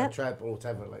you're doing a treble or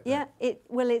whatever like that.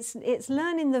 It's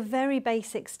learning the very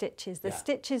basic stitches, the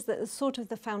stitches that are sort of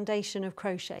the foundation of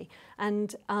crochet,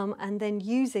 and then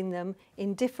using them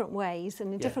in different ways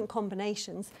and in different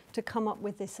combinations to come up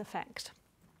with this effect.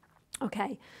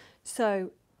 Okay,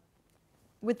 so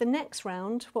with the next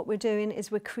round, what we're doing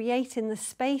is we're creating the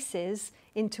spaces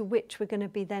into which we're going to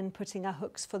be then putting our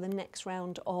hooks for the next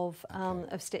round of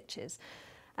stitches.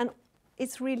 And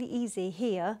it's really easy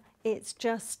here. It's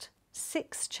just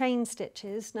 6 chain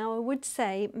stitches. Now I would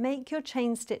say make your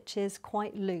chain stitches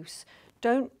quite loose.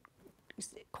 Don't,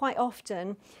 quite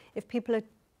often, if people are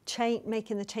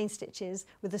making the chain stitches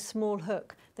with a small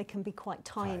hook, they can be quite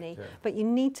tiny. Tight, yeah. But you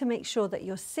need to make sure that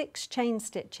your 6 chain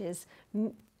stitches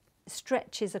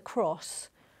stretches across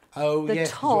the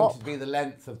yes, top. you want it to be the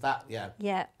length of that,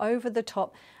 Yeah, over the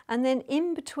top. And then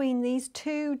in between these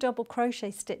 2 double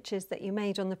crochet stitches that you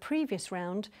made on the previous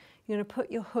round, you're going to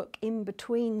put your hook in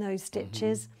between those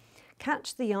stitches,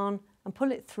 catch the yarn and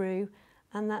pull it through,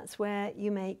 and that's where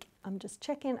you make, I'm just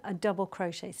checking, a double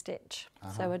crochet stitch.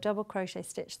 So a double crochet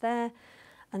stitch there,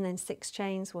 and then 6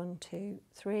 chains, 1, 2,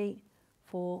 3,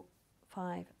 4,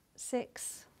 5,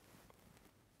 6.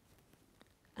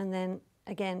 And then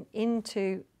again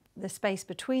into the space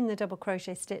between the double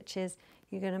crochet stitches,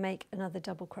 you're going to make another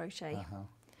double crochet.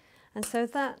 And so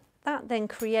that then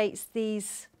creates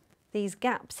these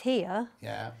gaps here,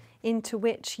 into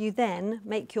which you then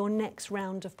make your next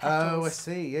round of petals. Oh, I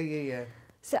see. Yeah.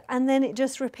 So, and then it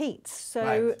just repeats.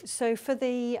 So, so for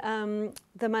the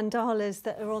mandalas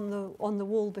that are on the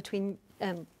wall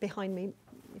behind me,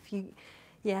 if you.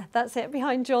 Yeah, that's it,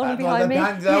 behind John and behind me.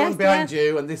 That one's behind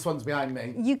you and this one's behind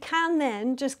me. You can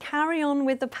then just carry on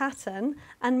with the pattern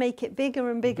and make it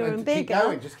bigger and bigger and bigger. Keep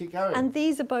going, just keep going. And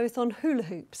these are both on hula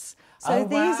hoops. So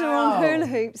these are on hula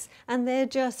hoops, and they're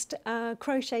just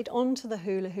crocheted onto the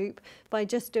hula hoop by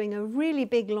just doing a really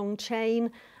big long chain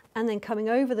and then coming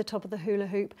over the top of the hula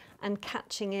hoop and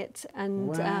catching it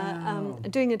and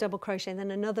doing a double crochet and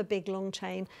then another big long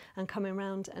chain and coming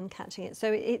around and catching it.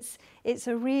 So it's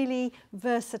a really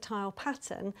versatile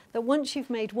pattern that once you've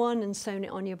made one and sewn it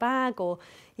on your bag, or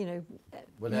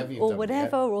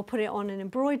whatever, or put it on an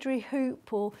embroidery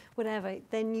hoop or whatever,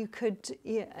 then you could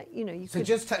you could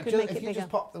make it bigger.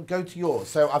 Go to yours.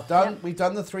 So we've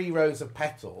done the 3 rows of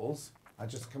petals.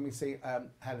 Can we see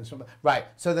Helen's from? Right,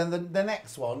 so then the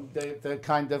next one, the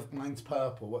kind of, mine's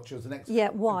purple, what's yours, the next one? Yeah,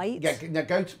 white. Yeah, now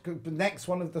go to the next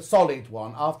one of the solid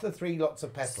one, after 3 lots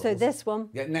of petals. So this one.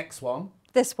 Yeah, next one.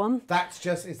 This one.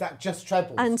 Is that just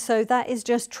trebles? And so that is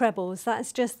just trebles.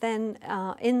 That's just then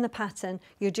in the pattern,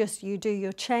 you do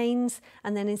your chains,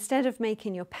 and then instead of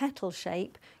making your petal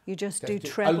shape, you just do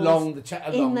trebles along the chain.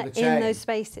 In those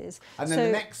spaces. And then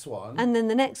the next one. And then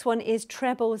the next one is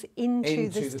trebles into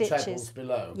the stitches. Trebles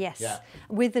below. Yes,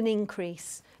 with an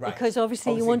increase. Right. Because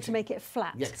obviously you want to make it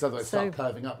flat. Yeah, because otherwise it starts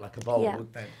curving up like a bowl. Yeah.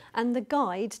 And the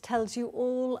guide tells you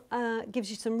all,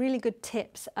 gives you some really good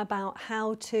tips about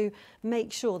how to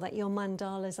make sure that your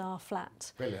mandalas are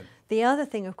flat. Brilliant. The other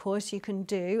thing, of course, you can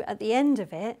do at the end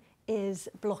of it is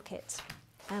block it.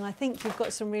 And I think you've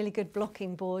got some really good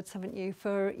blocking boards, haven't you?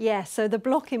 So the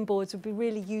blocking boards would be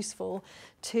really useful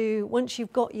to, once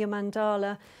you've got your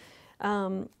mandala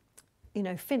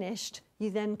finished, you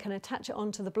then can attach it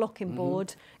onto the blocking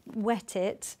board, wet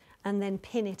it, and then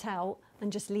pin it out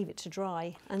and just leave it to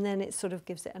dry. And then it sort of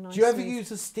gives it a nice. Do you ever use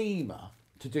a steamer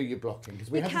to do your blocking? Because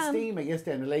we had a steamer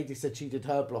yesterday and a lady said she did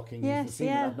her blocking using the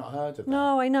steamer. I've not heard of that.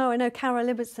 No, I know. Carol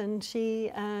Ibbotson,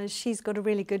 she's got a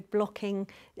really good blocking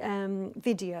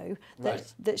video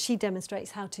that she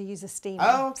demonstrates how to use a steamer.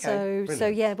 Oh, okay. So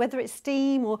yeah, whether it's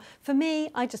steam or, for me,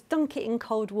 I just dunk it in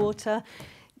cold water.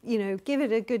 Give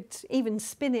it a good, even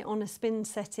spin it on a spin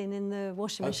setting in the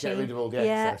washing machine. Get rid of all the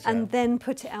excess, and then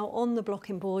put it out on the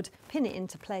blocking board, pin it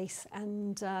into place,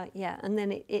 and and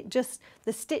then it just,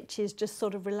 the stitches just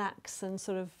sort of relax and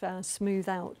sort of smooth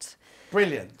out.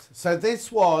 Brilliant. So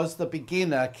this was the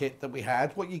beginner kit that we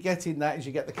had. What you get in that is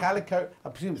you get the calico, I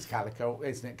presume it's calico,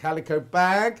 isn't it? Calico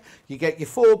bag, you get your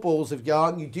 4 balls of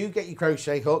yarn, you do get your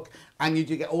crochet hook, and you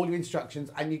do get all your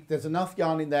instructions, and there's enough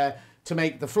yarn in there to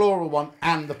make the floral one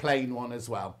and the plain one as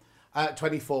well.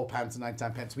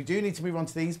 £24.99. We do need to move on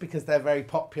to these because they're very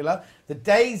popular. The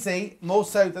daisy, more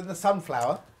so than the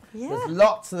sunflower. Yeah. There's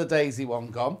lots of the daisy one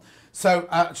gone. So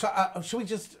shall we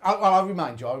just, I'll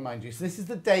remind you. So this is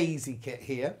the daisy kit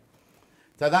here.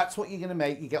 So that's what you're going to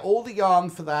make. You get all the yarn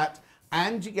for that,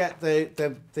 and you get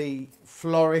the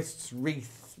florist's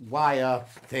wreath wire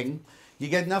thing. You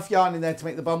get enough yarn in there to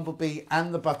make the bumblebee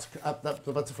and the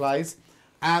butterflies.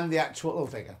 And the actual,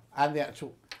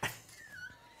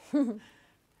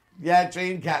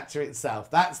 Dreamcatcher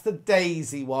itself. That's the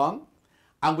daisy one.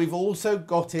 And we've also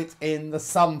got it in the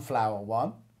sunflower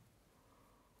one.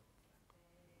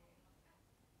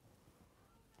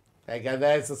 There you go,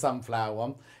 there's the sunflower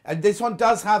one. And this one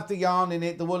does have the yarn in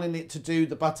it, the wool in it, to do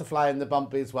the butterfly and the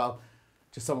bumblebee as well.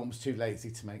 Just someone was too lazy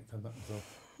to make them, that was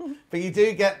all. But you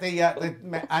do get the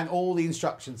and all the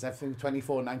instructions, everything,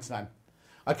 $24.99.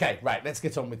 Okay, right, let's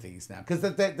get on with these now. Because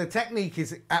the technique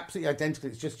is absolutely identical,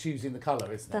 it's just choosing the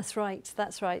colour, isn't it? That's right,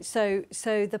 that's right. So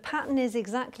the pattern is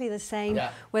exactly the same,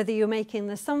 whether you're making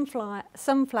the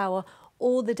sunflower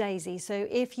or the daisy. So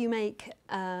if you make,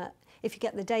 if you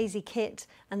get the daisy kit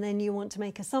and then you want to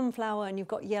make a sunflower and you've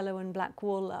got yellow and black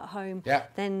wool at home,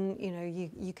 then you know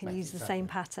you can use the same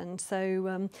pattern.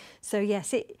 So so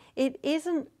yes, it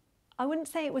isn't. I wouldn't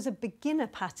say it was a beginner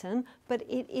pattern, but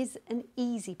it is an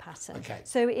easy pattern. Okay.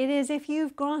 So it is, if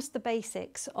you've grasped the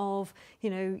basics of, you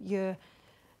know, your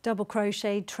double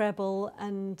crochet, treble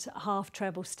and half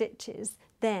treble stitches,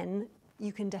 then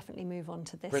you can definitely move on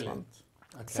to this one.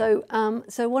 Okay.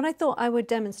 So what I thought I would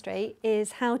demonstrate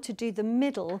is how to do the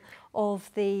middle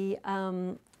of the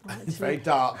it's very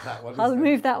dark, that one. I'll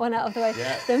move that one out of the way.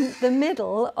 Yeah. The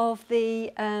middle of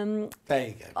the there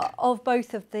you go. Of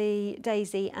both of the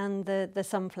daisy and the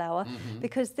sunflower,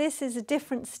 because this is a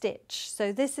different stitch.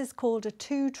 So this is called a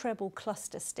 2 treble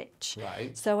cluster stitch.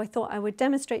 Right. So I thought I would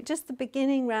demonstrate just the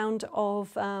beginning round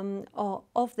of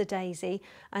the daisy,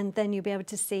 and then you'll be able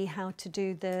to see how to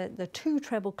do the 2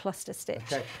 treble cluster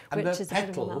stitch, and which the is petals, a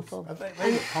bit of a mouthful.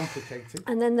 They look complicated.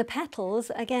 And then the petals,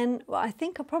 again, well, I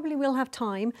think I probably will have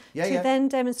time to then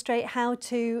demonstrate how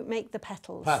to make the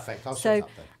petals. Perfect, I'll show that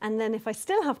then. And then if I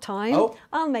still have time,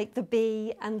 I'll make the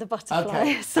bee and the butterfly.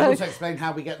 Okay, so, and also explain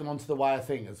how we get them onto the wire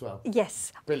thing as well.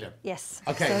 Yes. Brilliant. Yes.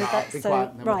 Okay, so right, I'll be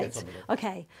quiet and then we'll get on with it.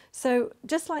 Okay, so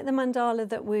just like the mandala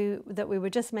that we were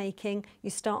just making, you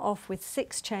start off with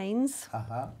 6 chains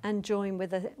and join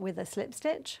with a slip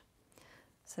stitch.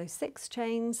 So 6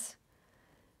 chains,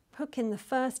 hook in the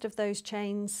first of those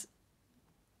chains,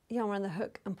 yarn around the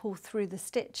hook and pull through the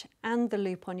stitch and the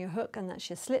loop on your hook, and that's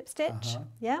your slip stitch.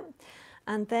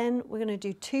 And then we're going to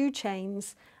do 2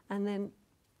 chains and then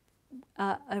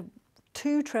a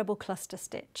 2 treble cluster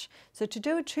stitch. So to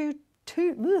do a you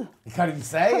can't even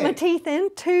say put my teeth in,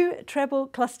 2 treble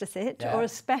cluster stitch or a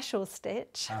special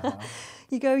stitch.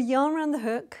 You go yarn around the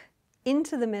hook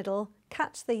into the middle,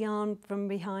 catch the yarn from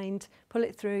behind, pull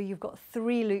it through. You've got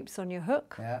 3 loops on your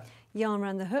hook. Yarn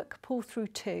around the hook, pull through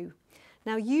 2.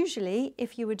 Now usually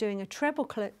if you were doing a treble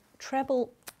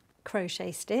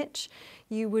crochet stitch,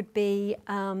 you would be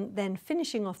then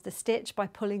finishing off the stitch by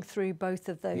pulling through both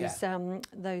of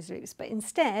those loops. But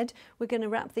instead we're going to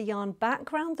wrap the yarn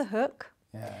back round the hook,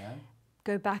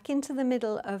 go back into the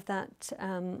middle of that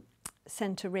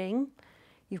centre ring.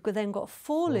 You've then got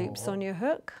 4 loops on your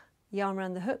hook, yarn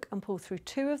around the hook and pull through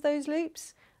 2 of those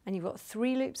loops, and you've got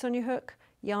 3 loops on your hook,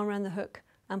 yarn around the hook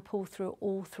and pull through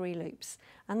all 3 loops.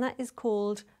 And that is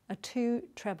called a 2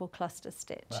 treble cluster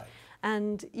stitch.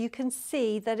 And you can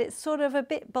see that it's sort of a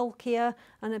bit bulkier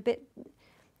and a bit,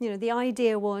 you know, the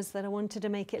idea was that I wanted to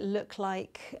make it look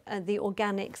like the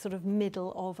organic sort of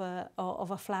middle of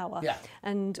a flower.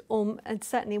 And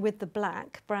certainly with the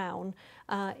brown,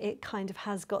 it kind of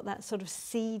has got that sort of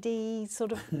seedy,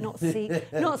 sort of, not seedy,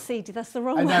 that's the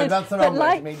wrong word. No, that's the wrong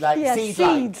word, you mean like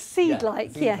seed-like.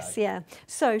 Seed-like, yes.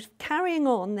 So carrying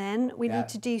on then, we need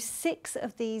to do 6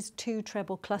 of these 2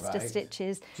 treble cluster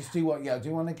stitches. Just do what,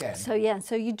 do one again. So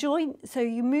so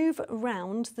you move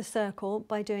around the circle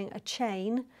by doing a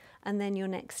chain and then your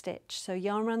next stitch. So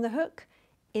yarn around the hook,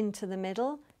 into the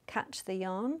middle, catch the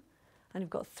yarn, and I've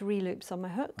got 3 loops on my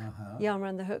hook. Yarn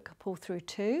around the hook, pull through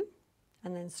 2,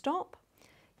 and then stop.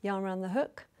 Yarn around the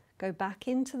hook, go back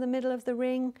into the middle of the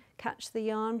ring, catch the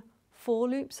yarn, 4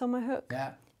 loops on my hook.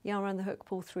 Yarn around the hook,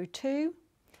 pull through 2,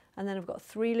 and then I've got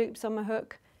 3 loops on my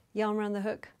hook, yarn around the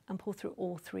hook, and pull through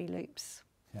all 3 loops.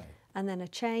 And then a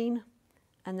chain,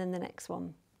 and then the next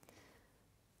one.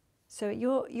 So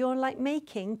you're like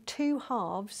making 2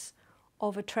 halves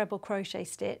of a treble crochet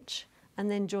stitch and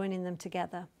then joining them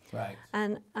together.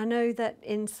 And I know that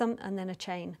in some, and then a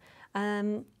chain.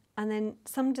 And then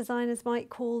some designers might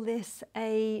call this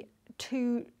a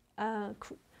 2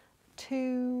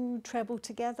 treble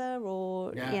together,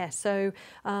 or so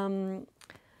and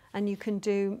you can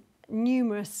do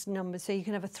numerous numbers. So you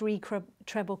can have a 3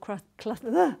 treble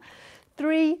cluster.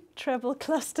 3 treble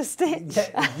cluster stitch.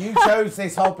 You chose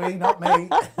this hobby, not me.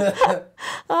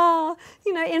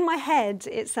 You know, in my head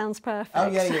it sounds perfect.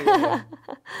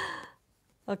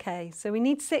 Okay, so we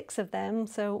need 6 of them.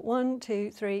 So 1,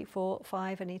 2, 3, 4,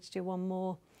 5. I need to do 1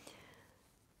 more.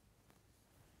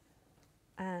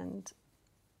 And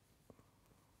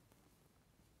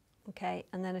okay,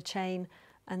 and then a chain,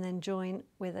 and then join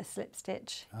with a slip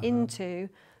stitch into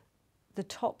the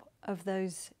top of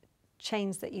those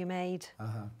chains that you made,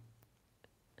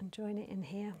 and join it in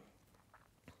here.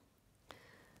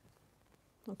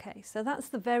 Okay, so that's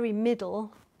the very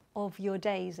middle of your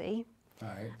daisy.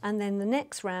 Right. And then the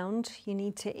next round, you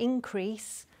need to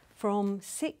increase from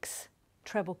 6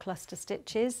 treble cluster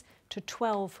stitches to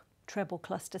 12 treble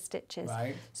cluster stitches.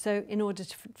 Right. So in order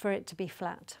for it to be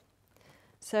flat.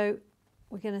 So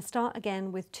we're going to start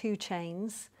again with 2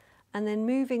 chains and then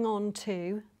moving on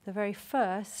to the very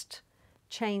first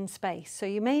chain space. So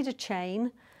you made a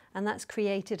chain and that's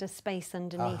created a space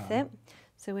underneath it.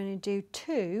 So we're going to do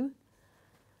 2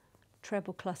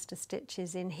 treble cluster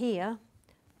stitches in here,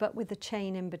 but with a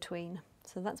chain in between.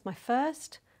 So that's my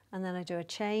first, and then I do a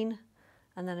chain,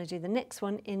 and then I do the next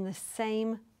one in the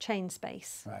same chain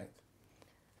space. Right.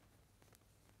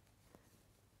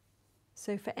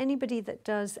 So for anybody that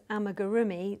does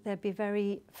amigurumi, they'd be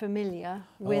very familiar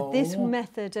with this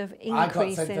method of increasing. I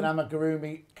got sent an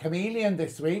amigurumi chameleon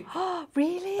this week. Oh,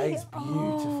 really? It's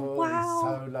beautiful. Oh, wow.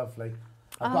 It's so lovely.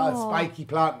 I've got a spiky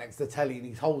plant next to the telly and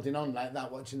he's holding on like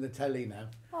that, watching the telly now.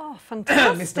 Oh,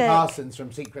 fantastic. Mr. Parsons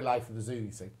from Secret Life of the Zoo,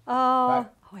 you see. Oh, Right.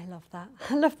 oh, I love that.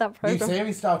 I love that New programme.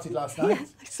 series started last night.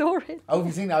 Yes, I saw it. Oh, have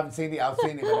you seen it? I haven't seen it. I've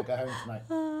seen it when I go home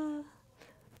tonight.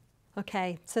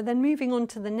 Okay, so then moving on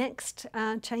to the next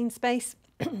chain space,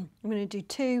 I'm going to do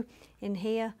 2 in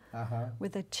here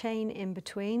with a chain in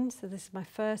between. So this is my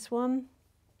first one,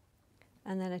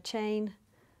 and then a chain,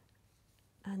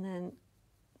 and then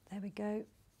there we go,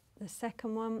 the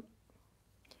second one.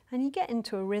 And you get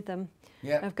into a rhythm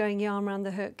of going yarn around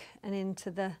the hook and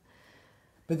into the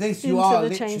But this, you are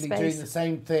chain literally doing the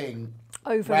same thing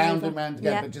over round and and round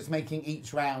again, Yeah. but just making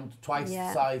each round twice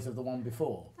the size of the one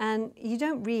before. And you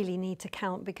don't really need to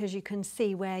count because you can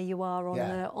see where you are on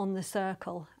Yeah. the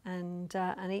circle, and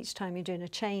each time you're doing a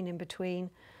chain in between,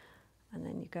 and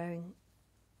then you're going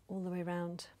all the way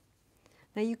around.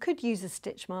 Now you could use a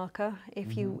stitch marker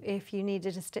if you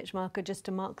needed a stitch marker just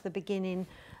to mark the beginning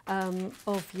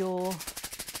of your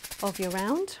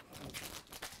round.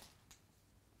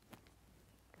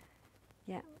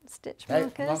 Yeah, stitch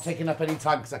markers. I'm not taking up any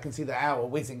time because I can see the hour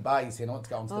whizzing by. You see, I want to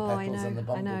go on to the petals and the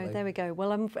bumblebee. I know, there we go.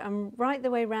 Well, I'm right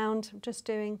the way round. I'm just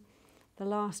doing the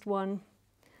last one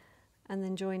and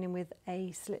then joining with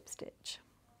a slip stitch.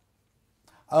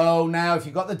 Oh, now, if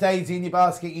you've got the daisy in your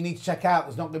basket, you need to check out.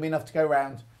 There's not going to be enough to go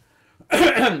round.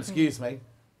 Excuse me.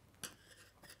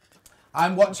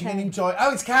 I'm watching and enjoying.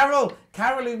 Oh, it's Carol.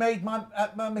 Carol who made my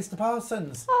Mr.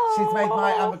 Parsons. Oh. She's made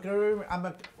my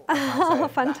amigurumi. Oh,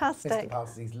 fantastic. Mr.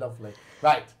 Parsons, he's lovely.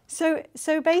 Right. So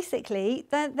basically,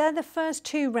 they're the first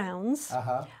 2 rounds.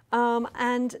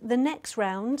 And the next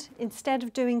round, instead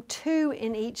of doing 2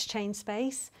 in each chain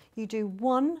space, you do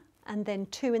 1 and then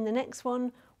 2 in the next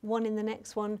one, 1 in the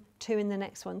next one, 2 in the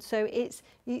next one. So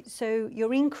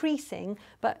you're increasing,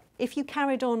 but if you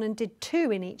carried on and did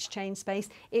 2 in each chain space,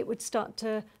 it would start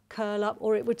to curl up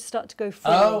or it would start to go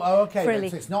frilly. Oh, okay. Frilly.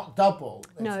 So it's not double.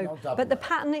 It's No, not double but the then.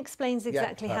 pattern explains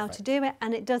exactly how to perfect. do it,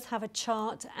 and it does have a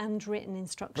chart and written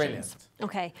instructions. Brilliant.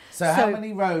 Okay. So how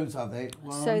many rows are there?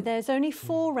 So there's only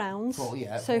 4 rounds.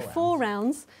 So 4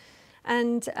 rounds.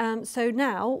 And so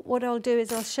now what I'll do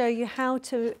is I'll show you how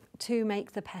to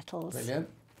make the petals. Brilliant.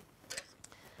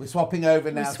 We're swapping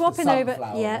over now. We're swapping to the over,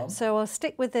 sunflower yeah. one. So I'll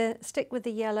stick with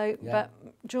the yellow, Yeah. but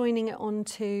joining it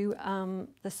onto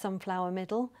the sunflower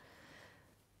middle.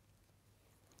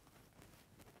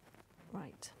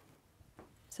 Right.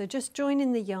 So just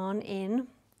joining the yarn in.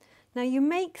 Now you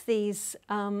make these.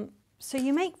 So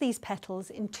you make these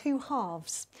petals in 2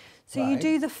 halves. So you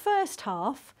do the first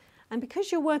half, and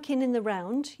because you're working in the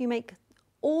round, you make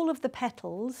all of the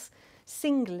petals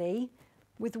singly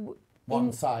with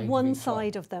One side of one each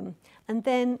side of them, and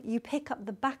then you pick up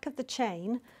the back of the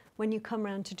chain when you come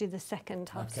round to do the second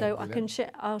half. Okay, So I can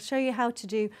I'll show you how to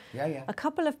do a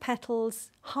couple of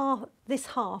petals, this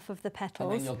half of the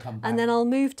petals, And then you'll come back. and then I'll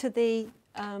move to the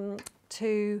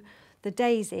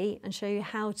daisy and show you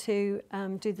how to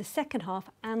do the second half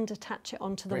and attach it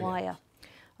onto the wire.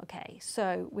 Okay,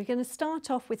 so we're going to start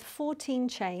off with 14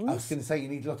 chains. I was going to say you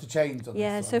need a lot of chains on this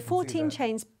one. So 14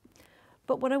 chains.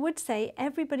 But what I would say,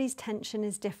 everybody's tension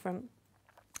is different.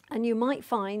 And you might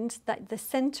find that the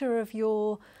centre of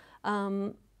your,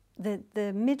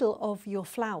 the middle of your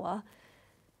flower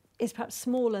is perhaps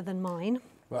smaller than mine.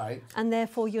 Right. And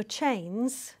therefore your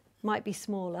chains might be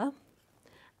smaller.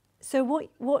 So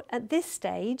what at this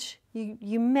stage,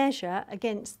 you measure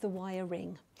against the wire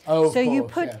ring. Oh, so of you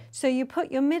course, put yeah. so you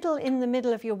put your middle in the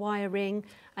middle of your wire ring,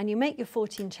 and you make your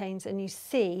 14 chains, and you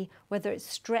see whether it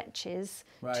stretches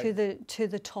to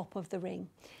the top of the ring.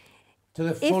 To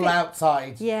the full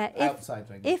outside. Yeah. Outside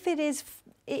ring. If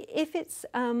it's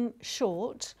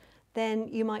short, then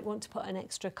you might want to put an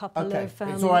extra couple of...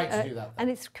 It's all right to do that. And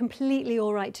it's completely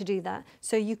all right to do that.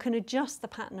 So you can adjust the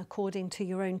pattern according to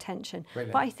your own tension.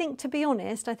 Brilliant. But I think, to be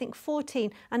honest, I think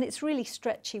 14, and it's really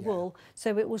stretchy wool,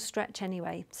 so it will stretch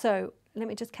anyway. So let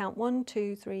me just count 1,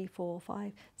 2, 3, 4,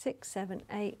 5, 6, 7,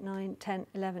 8, 9, 10,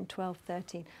 11, 12,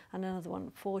 13, and another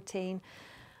one, 14.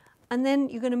 And then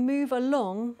you're going to move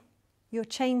along your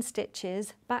chain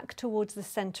stitches back towards the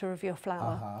centre of your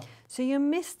flower. So you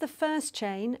miss the first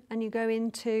chain and you go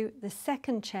into the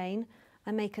second chain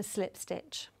and make a slip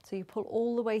stitch. So you pull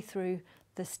all the way through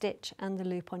the stitch and the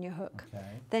loop on your hook.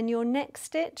 Then your next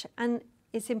stitch, and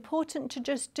it's important to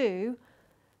just do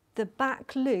the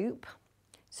back loop.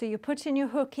 So you're putting your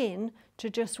hook in to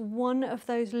just one of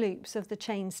those loops of the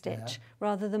chain stitch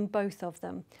rather than both of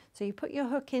them. So you put your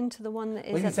hook into the one that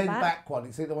is when you at say the back one,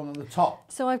 you say the one on the top.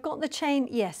 So I've got the chain,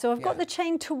 yes, so I've got the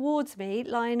chain towards me,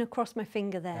 lying across my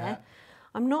finger there.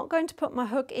 I'm not going to put my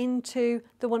hook into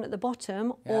the one at the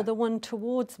bottom or the one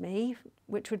towards me,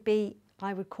 which would be,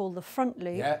 I would call the front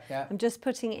loop. I'm just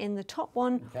putting it in the top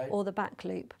one or the back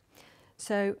loop.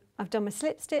 So I've done my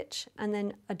slip stitch and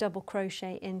then a double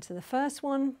crochet into the first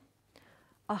one,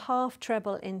 a half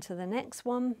treble into the next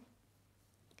one,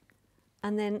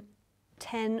 and then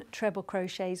 10 treble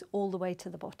crochets all the way to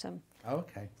the bottom.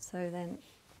 So then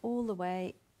all the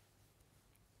way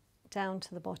down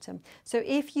to the bottom. So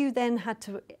if you then had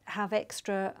to have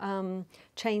extra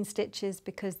chain stitches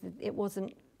because it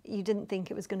wasn't, you didn't think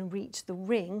it was going to reach the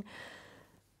ring,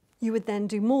 you would then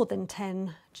do more than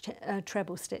 10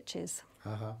 treble stitches.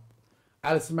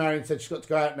 Alison Marion said she's got to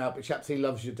go out now, but she absolutely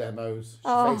loves your demos. She's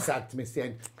very sad to miss the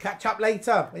end. Catch up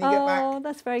later when you get back. Oh,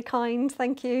 that's very kind,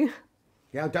 thank you.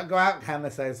 Yeah, don't go out, Hannah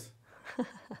says.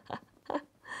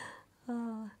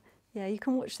 Yeah, you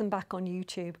can watch them back on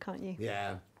YouTube, can't you?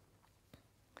 Yeah.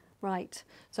 Right,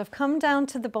 so I've come down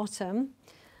to the bottom,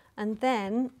 and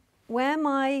then where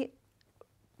my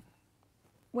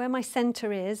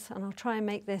centre is, and I'll try and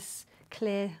make this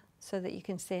clear so that you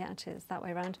can see it, actually it's that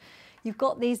way around. You've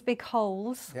got these big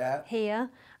holes here,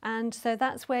 and so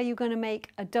that's where you're going to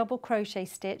make a double crochet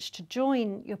stitch to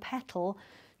join your petal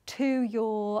to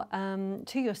your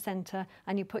centre,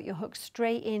 and you put your hook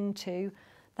straight into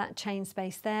that chain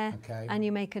space there, and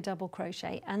you make a double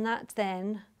crochet, and that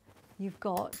then you've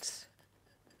got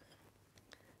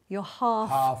your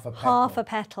half a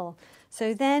petal.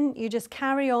 So then you just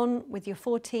carry on with your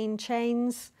 14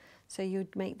 chains. So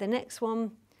you'd make the next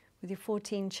one with your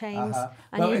 14 chains.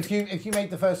 And well, if you make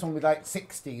the first one with like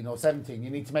 16 or 17, you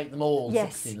need to make them all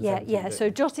 16 or 17. Yeah. So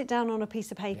jot it down on a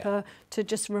piece of paper to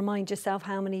just remind yourself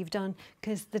how many you've done,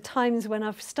 because the times when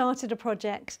I've started a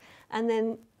project and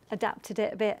then adapted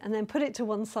it a bit and then put it to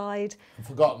one side and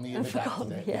forgotten that you've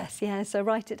adapted it. Yes, so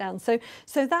write it down. So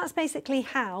that's basically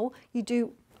how you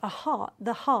do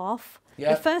the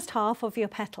first half of your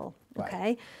petal.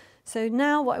 Okay. So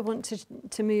now what I want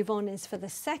to move on is for the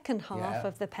second half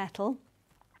of the petal.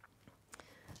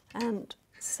 And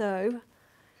so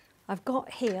I've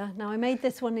got here, now I made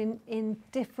this one in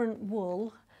different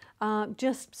wool,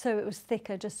 just so it was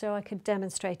thicker, just so I could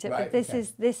demonstrate it. But this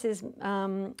is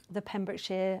the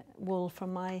Pembrokeshire wool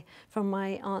from my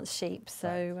aunt's sheep.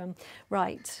 So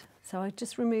so I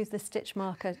just removed the stitch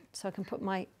marker so I can put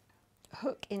my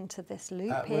hook into this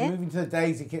loop here. We're moving to the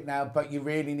daisy kit now, but you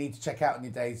really need to check out on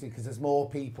your daisy because there's more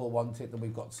people want it than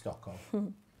we've got stock of.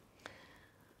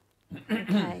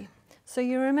 Okay, so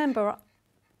you remember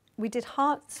we did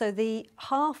half, so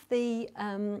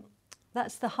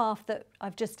that's the half that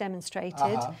I've just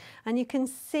demonstrated, and you can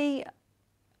see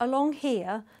along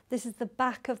here, this is the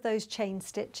back of those chain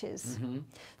stitches.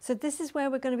 So this is where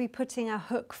we're going to be putting our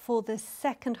hook for the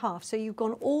second half. So you've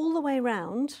gone all the way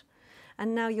round,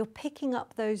 and now you're picking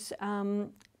up those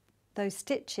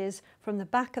stitches from the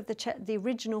back of the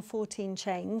original 14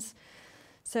 chains.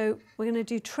 So we're going to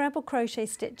do treble crochet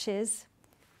stitches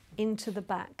into the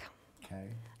back.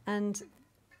 And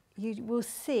you will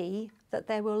see that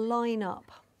they will line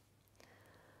up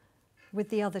with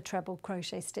the other treble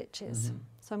crochet stitches.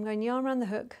 So I'm going yarn around the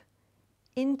hook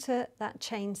into that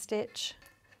chain stitch,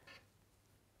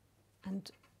 and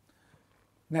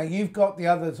now you've got the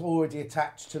others already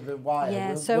attached to the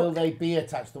wire. Will they be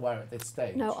attached to the wire at this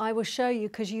stage? No, I will show you,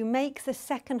 because you make the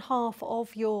second half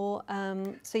of your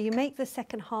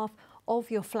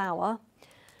flower,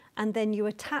 and then you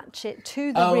attach it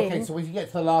to the ring. Okay, so when you get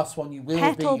to the last one, you will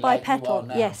petal be by like petal. You are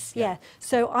now. Yes,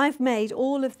 So I've made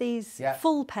all of these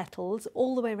full petals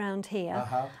all the way around here,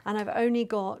 and I've only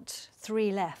got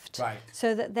 3 left.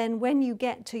 So that then when you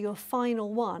get to your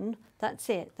final one, that's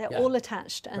it. They're all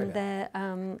attached, and they're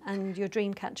and your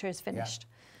dream catcher is finished.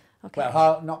 Okay.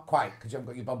 Well, not quite, because you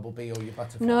haven't got your bumblebee or your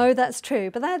butterfly. No, that's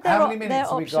true. But How many minutes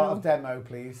have we got of demo,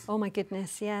 please? Oh my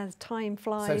goodness, yeah, time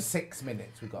flies. So 6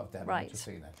 minutes we've got of demo, right. just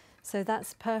so you know. So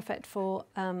that's perfect for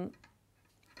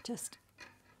just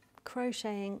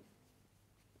crocheting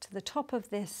to the top of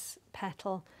this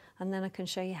petal, and then I can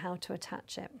show you how to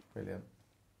attach it. Brilliant.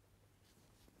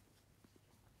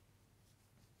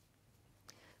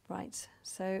 Right,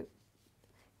 so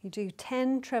you do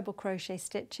 10 treble crochet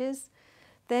stitches.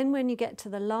 Then when you get to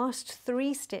the last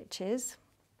 3 stitches,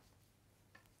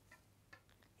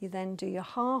 you then do your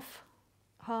half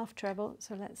treble.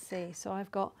 So let's see, so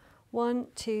I've got 1,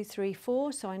 2, 3,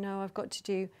 4, so I know I've got to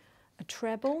do a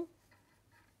treble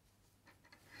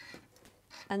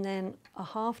and then a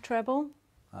half treble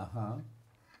all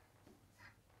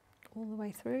the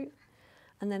way through,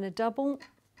 and then a double,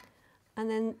 and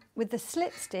then with the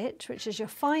slip stitch, which is your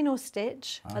final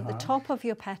stitch at the top of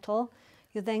your petal,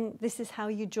 this is how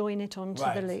you join it onto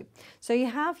the loop. So you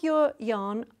have your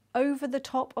yarn over the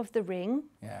top of the ring,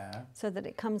 so that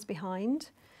it comes behind.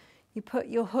 You put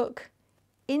your hook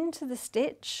into the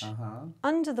stitch,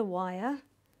 under the wire,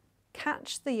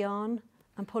 catch the yarn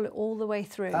and pull it all the way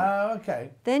through. Oh,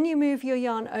 okay. Then you move your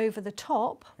yarn over the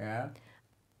top,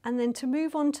 and then to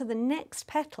move on to the next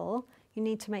petal, you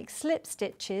need to make slip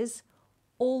stitches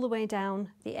all the way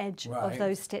down the edge of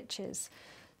those stitches.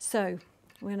 So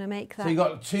we're going to make that. So you've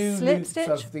got 2 loops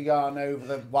of the yarn over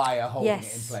the wire holding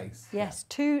it in place. Yes,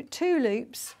 two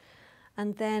loops,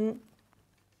 and then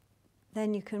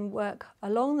you can work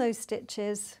along those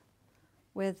stitches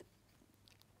with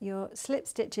your slip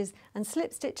stitches, and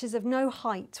slip stitches of no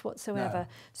height whatsoever.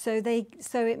 So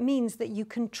it means that you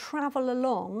can travel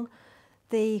along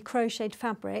the crocheted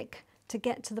fabric to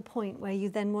get to the point where you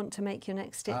then want to make your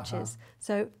next stitches.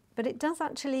 So, but it does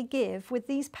actually give, with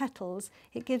these petals,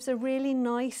 it gives a really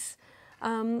nice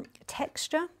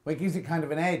texture. Well, it gives it kind of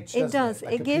an edge, It doesn't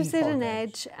does. It gives it an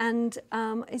edge, and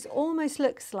it almost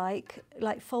looks like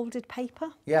folded paper.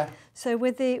 Yeah. So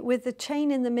with the chain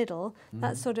in the middle,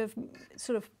 that sort of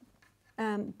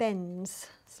bends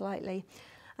slightly,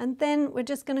 and then we're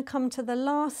just going to come to the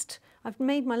last. I've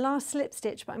made my last slip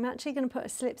stitch, but I'm actually going to put a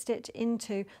slip stitch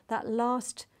into that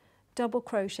last double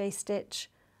crochet stitch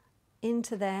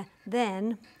into there.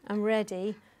 Then I'm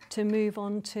ready to move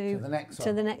on to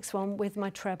the next one with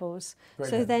my trebles.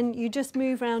 Brilliant. So then you just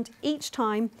move around each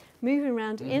time, moving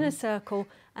around in a circle,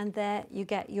 and there you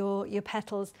get your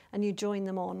petals and you join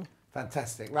them on.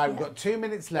 Fantastic. Right, we've got 2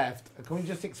 minutes left. Can we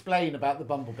just explain about the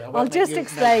bumblebee? I'll just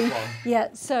explain. Yeah,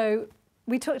 so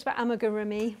we talked about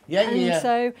amigurumi.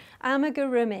 So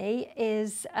amigurumi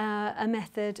is a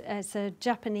method, it's a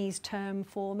Japanese term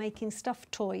for making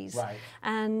stuffed toys. Right.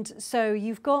 And so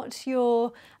you've got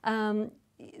your,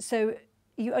 so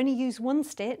you only use 1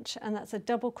 stitch, and that's a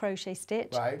double crochet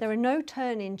stitch. Right. There are no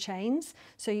turn-in chains,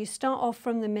 so you start off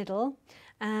from the middle,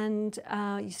 and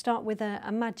you start with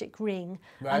a magic ring.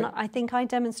 Right. And I think I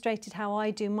demonstrated how I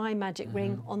do my magic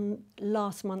ring on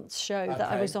last month's show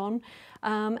that I was on.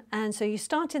 And so you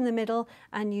start in the middle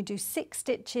and you do 6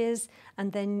 stitches,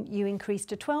 and then you increase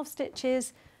to 12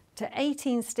 stitches, to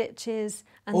 18 stitches.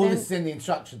 And all then this is in the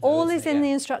instructions. All is in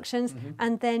the instructions,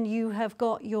 and then you have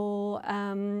got your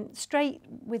straight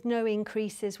with no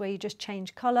increases where you just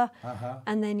change colour,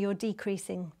 and then you're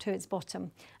decreasing to its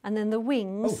bottom. And then the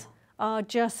wings are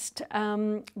just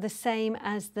the same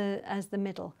as the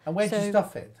middle. And where do you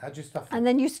stuff it? How do you stuff it? And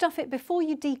then you stuff it before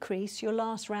you decrease your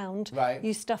last round. Right.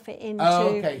 You stuff it into. Oh,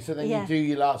 okay. So then you do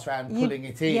your last round, pulling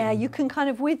it in. Yeah, you can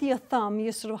kind of with your ththumb,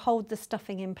 you sort of hold the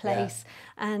stuffing in place,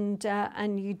 and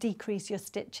you decrease your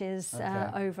stitches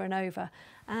over and over.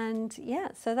 And yeah,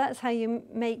 so that's how you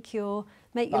make your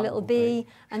little bee,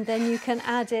 and then you can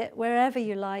add it wherever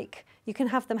you like. You can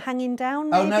have them hanging down,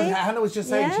 maybe. Oh no, Hannah was just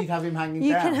saying she'd have him hanging down.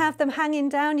 You can have them hanging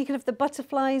down. You can have the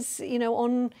butterflies, you know,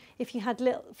 on, if you had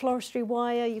little floristry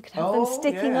wire, you could have them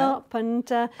sticking up. And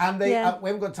they, we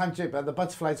haven't got time to do it, but the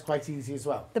butterfly's quite easy as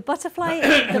well. The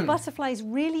butterfly, is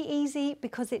really easy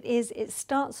because it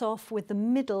starts off with the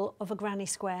middle of a granny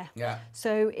square. Yeah.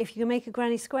 So if you make a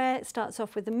granny square, it starts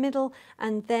off with the middle,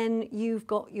 and then you've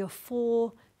got your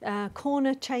 4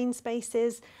 corner chain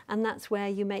spaces, and that's where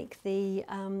you make the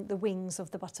wings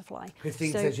of the butterfly.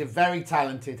 Christine says you're very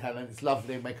talented, Helen. It's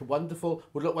lovely. Would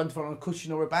look wonderful on a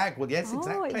cushion or a bag. Well, yes,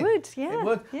 exactly. It would, yeah. It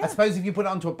would. Yeah. I suppose if you put it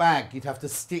onto a bag, you'd have to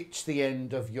stitch the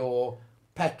end of your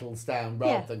petals down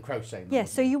rather than crocheting them. Yeah,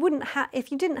 so you wouldn't have,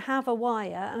 if you didn't have a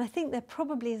wire, and I think there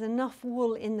probably is enough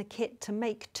wool in the kit to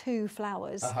make 2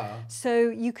 flowers. So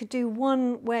you could do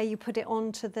one where you put it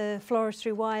onto the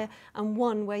floristry wire, and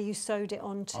one where you sewed it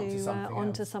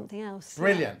onto something else.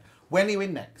 Brilliant. When are you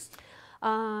in next?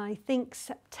 I think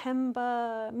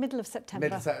September, middle of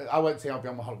September. I won't see, I'll be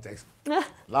on my holidays.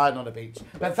 Lying on a beach.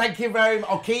 But thank you very much.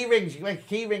 Oh, key rings. You can make a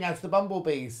key ring out of the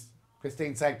bumblebees,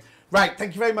 Christine saying. Right,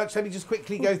 thank you very much. Let me just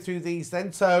quickly go through these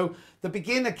then. So the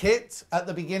beginner kit at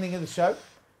the beginning of the show.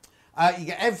 You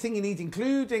get everything you need,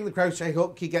 including the crochet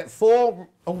hook. You get 4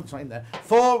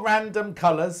 random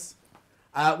colours,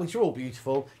 which are all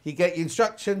beautiful. You get your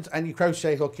instructions and your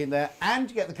crochet hook in there, and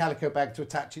you get the calico bag to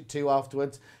attach it to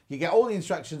afterwards. You get all the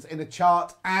instructions in a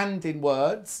chart and in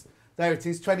words. There it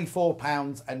is,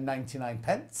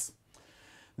 £24.99.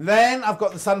 Then I've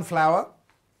got the sunflower,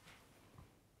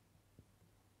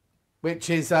 which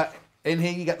is in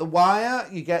here. You get the wire,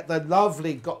 you get the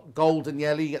lovely golden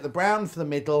yellow, you get the brown for the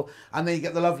middle, and then you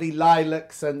get the lovely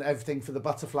lilacs and everything for the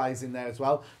butterflies in there as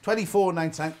well.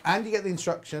 £24.99, and you get the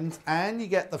instructions, and you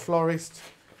get the florist.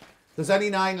 There's only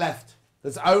 9 left.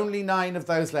 There's only 9 of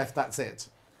those left, that's it.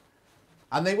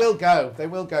 And they will go,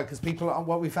 because people,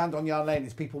 what we found on Yarn Lane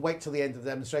is people wait till the end of the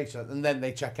demonstration and then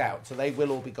they check out. So they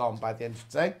will all be gone by the end of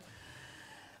today.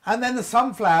 And then the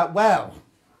sunflower, well,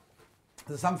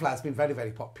 the sunflower's been very,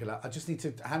 very popular. I just need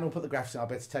to, Hannah will put the graphs in, I'll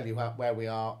better tell you where we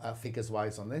are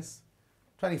figures-wise on this.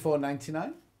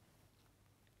 £24.99.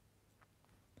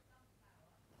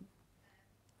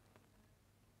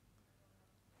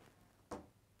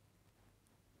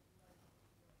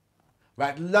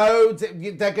 Right, loads,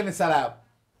 they're going to sell out.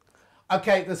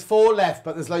 Okay, there's 4 left,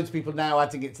 but there's loads of people now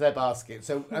adding it to their basket.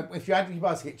 So if you're adding your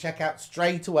basket, check out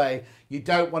straight away. You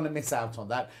don't want to miss out on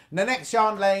that. And the next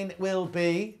Yarn Lane will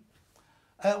be...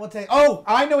 what day? Oh,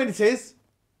 I know when it is.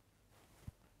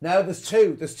 No, there's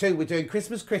 2. There's 2. We're doing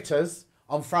Christmas Critters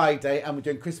on Friday and we're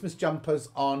doing Christmas Jumpers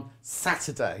on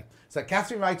Saturday. So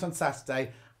Catherine Wright on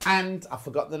Saturday and I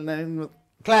forgot the name.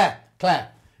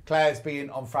 Claire's been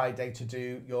on Friday to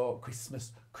do your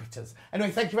Christmas Critters.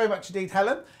 Anyway, thank you very much indeed,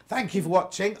 Helen. Thank you for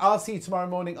watching. I'll see you tomorrow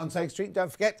morning on Sewing Street.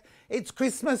 Don't forget, it's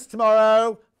Christmas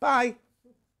tomorrow. Bye.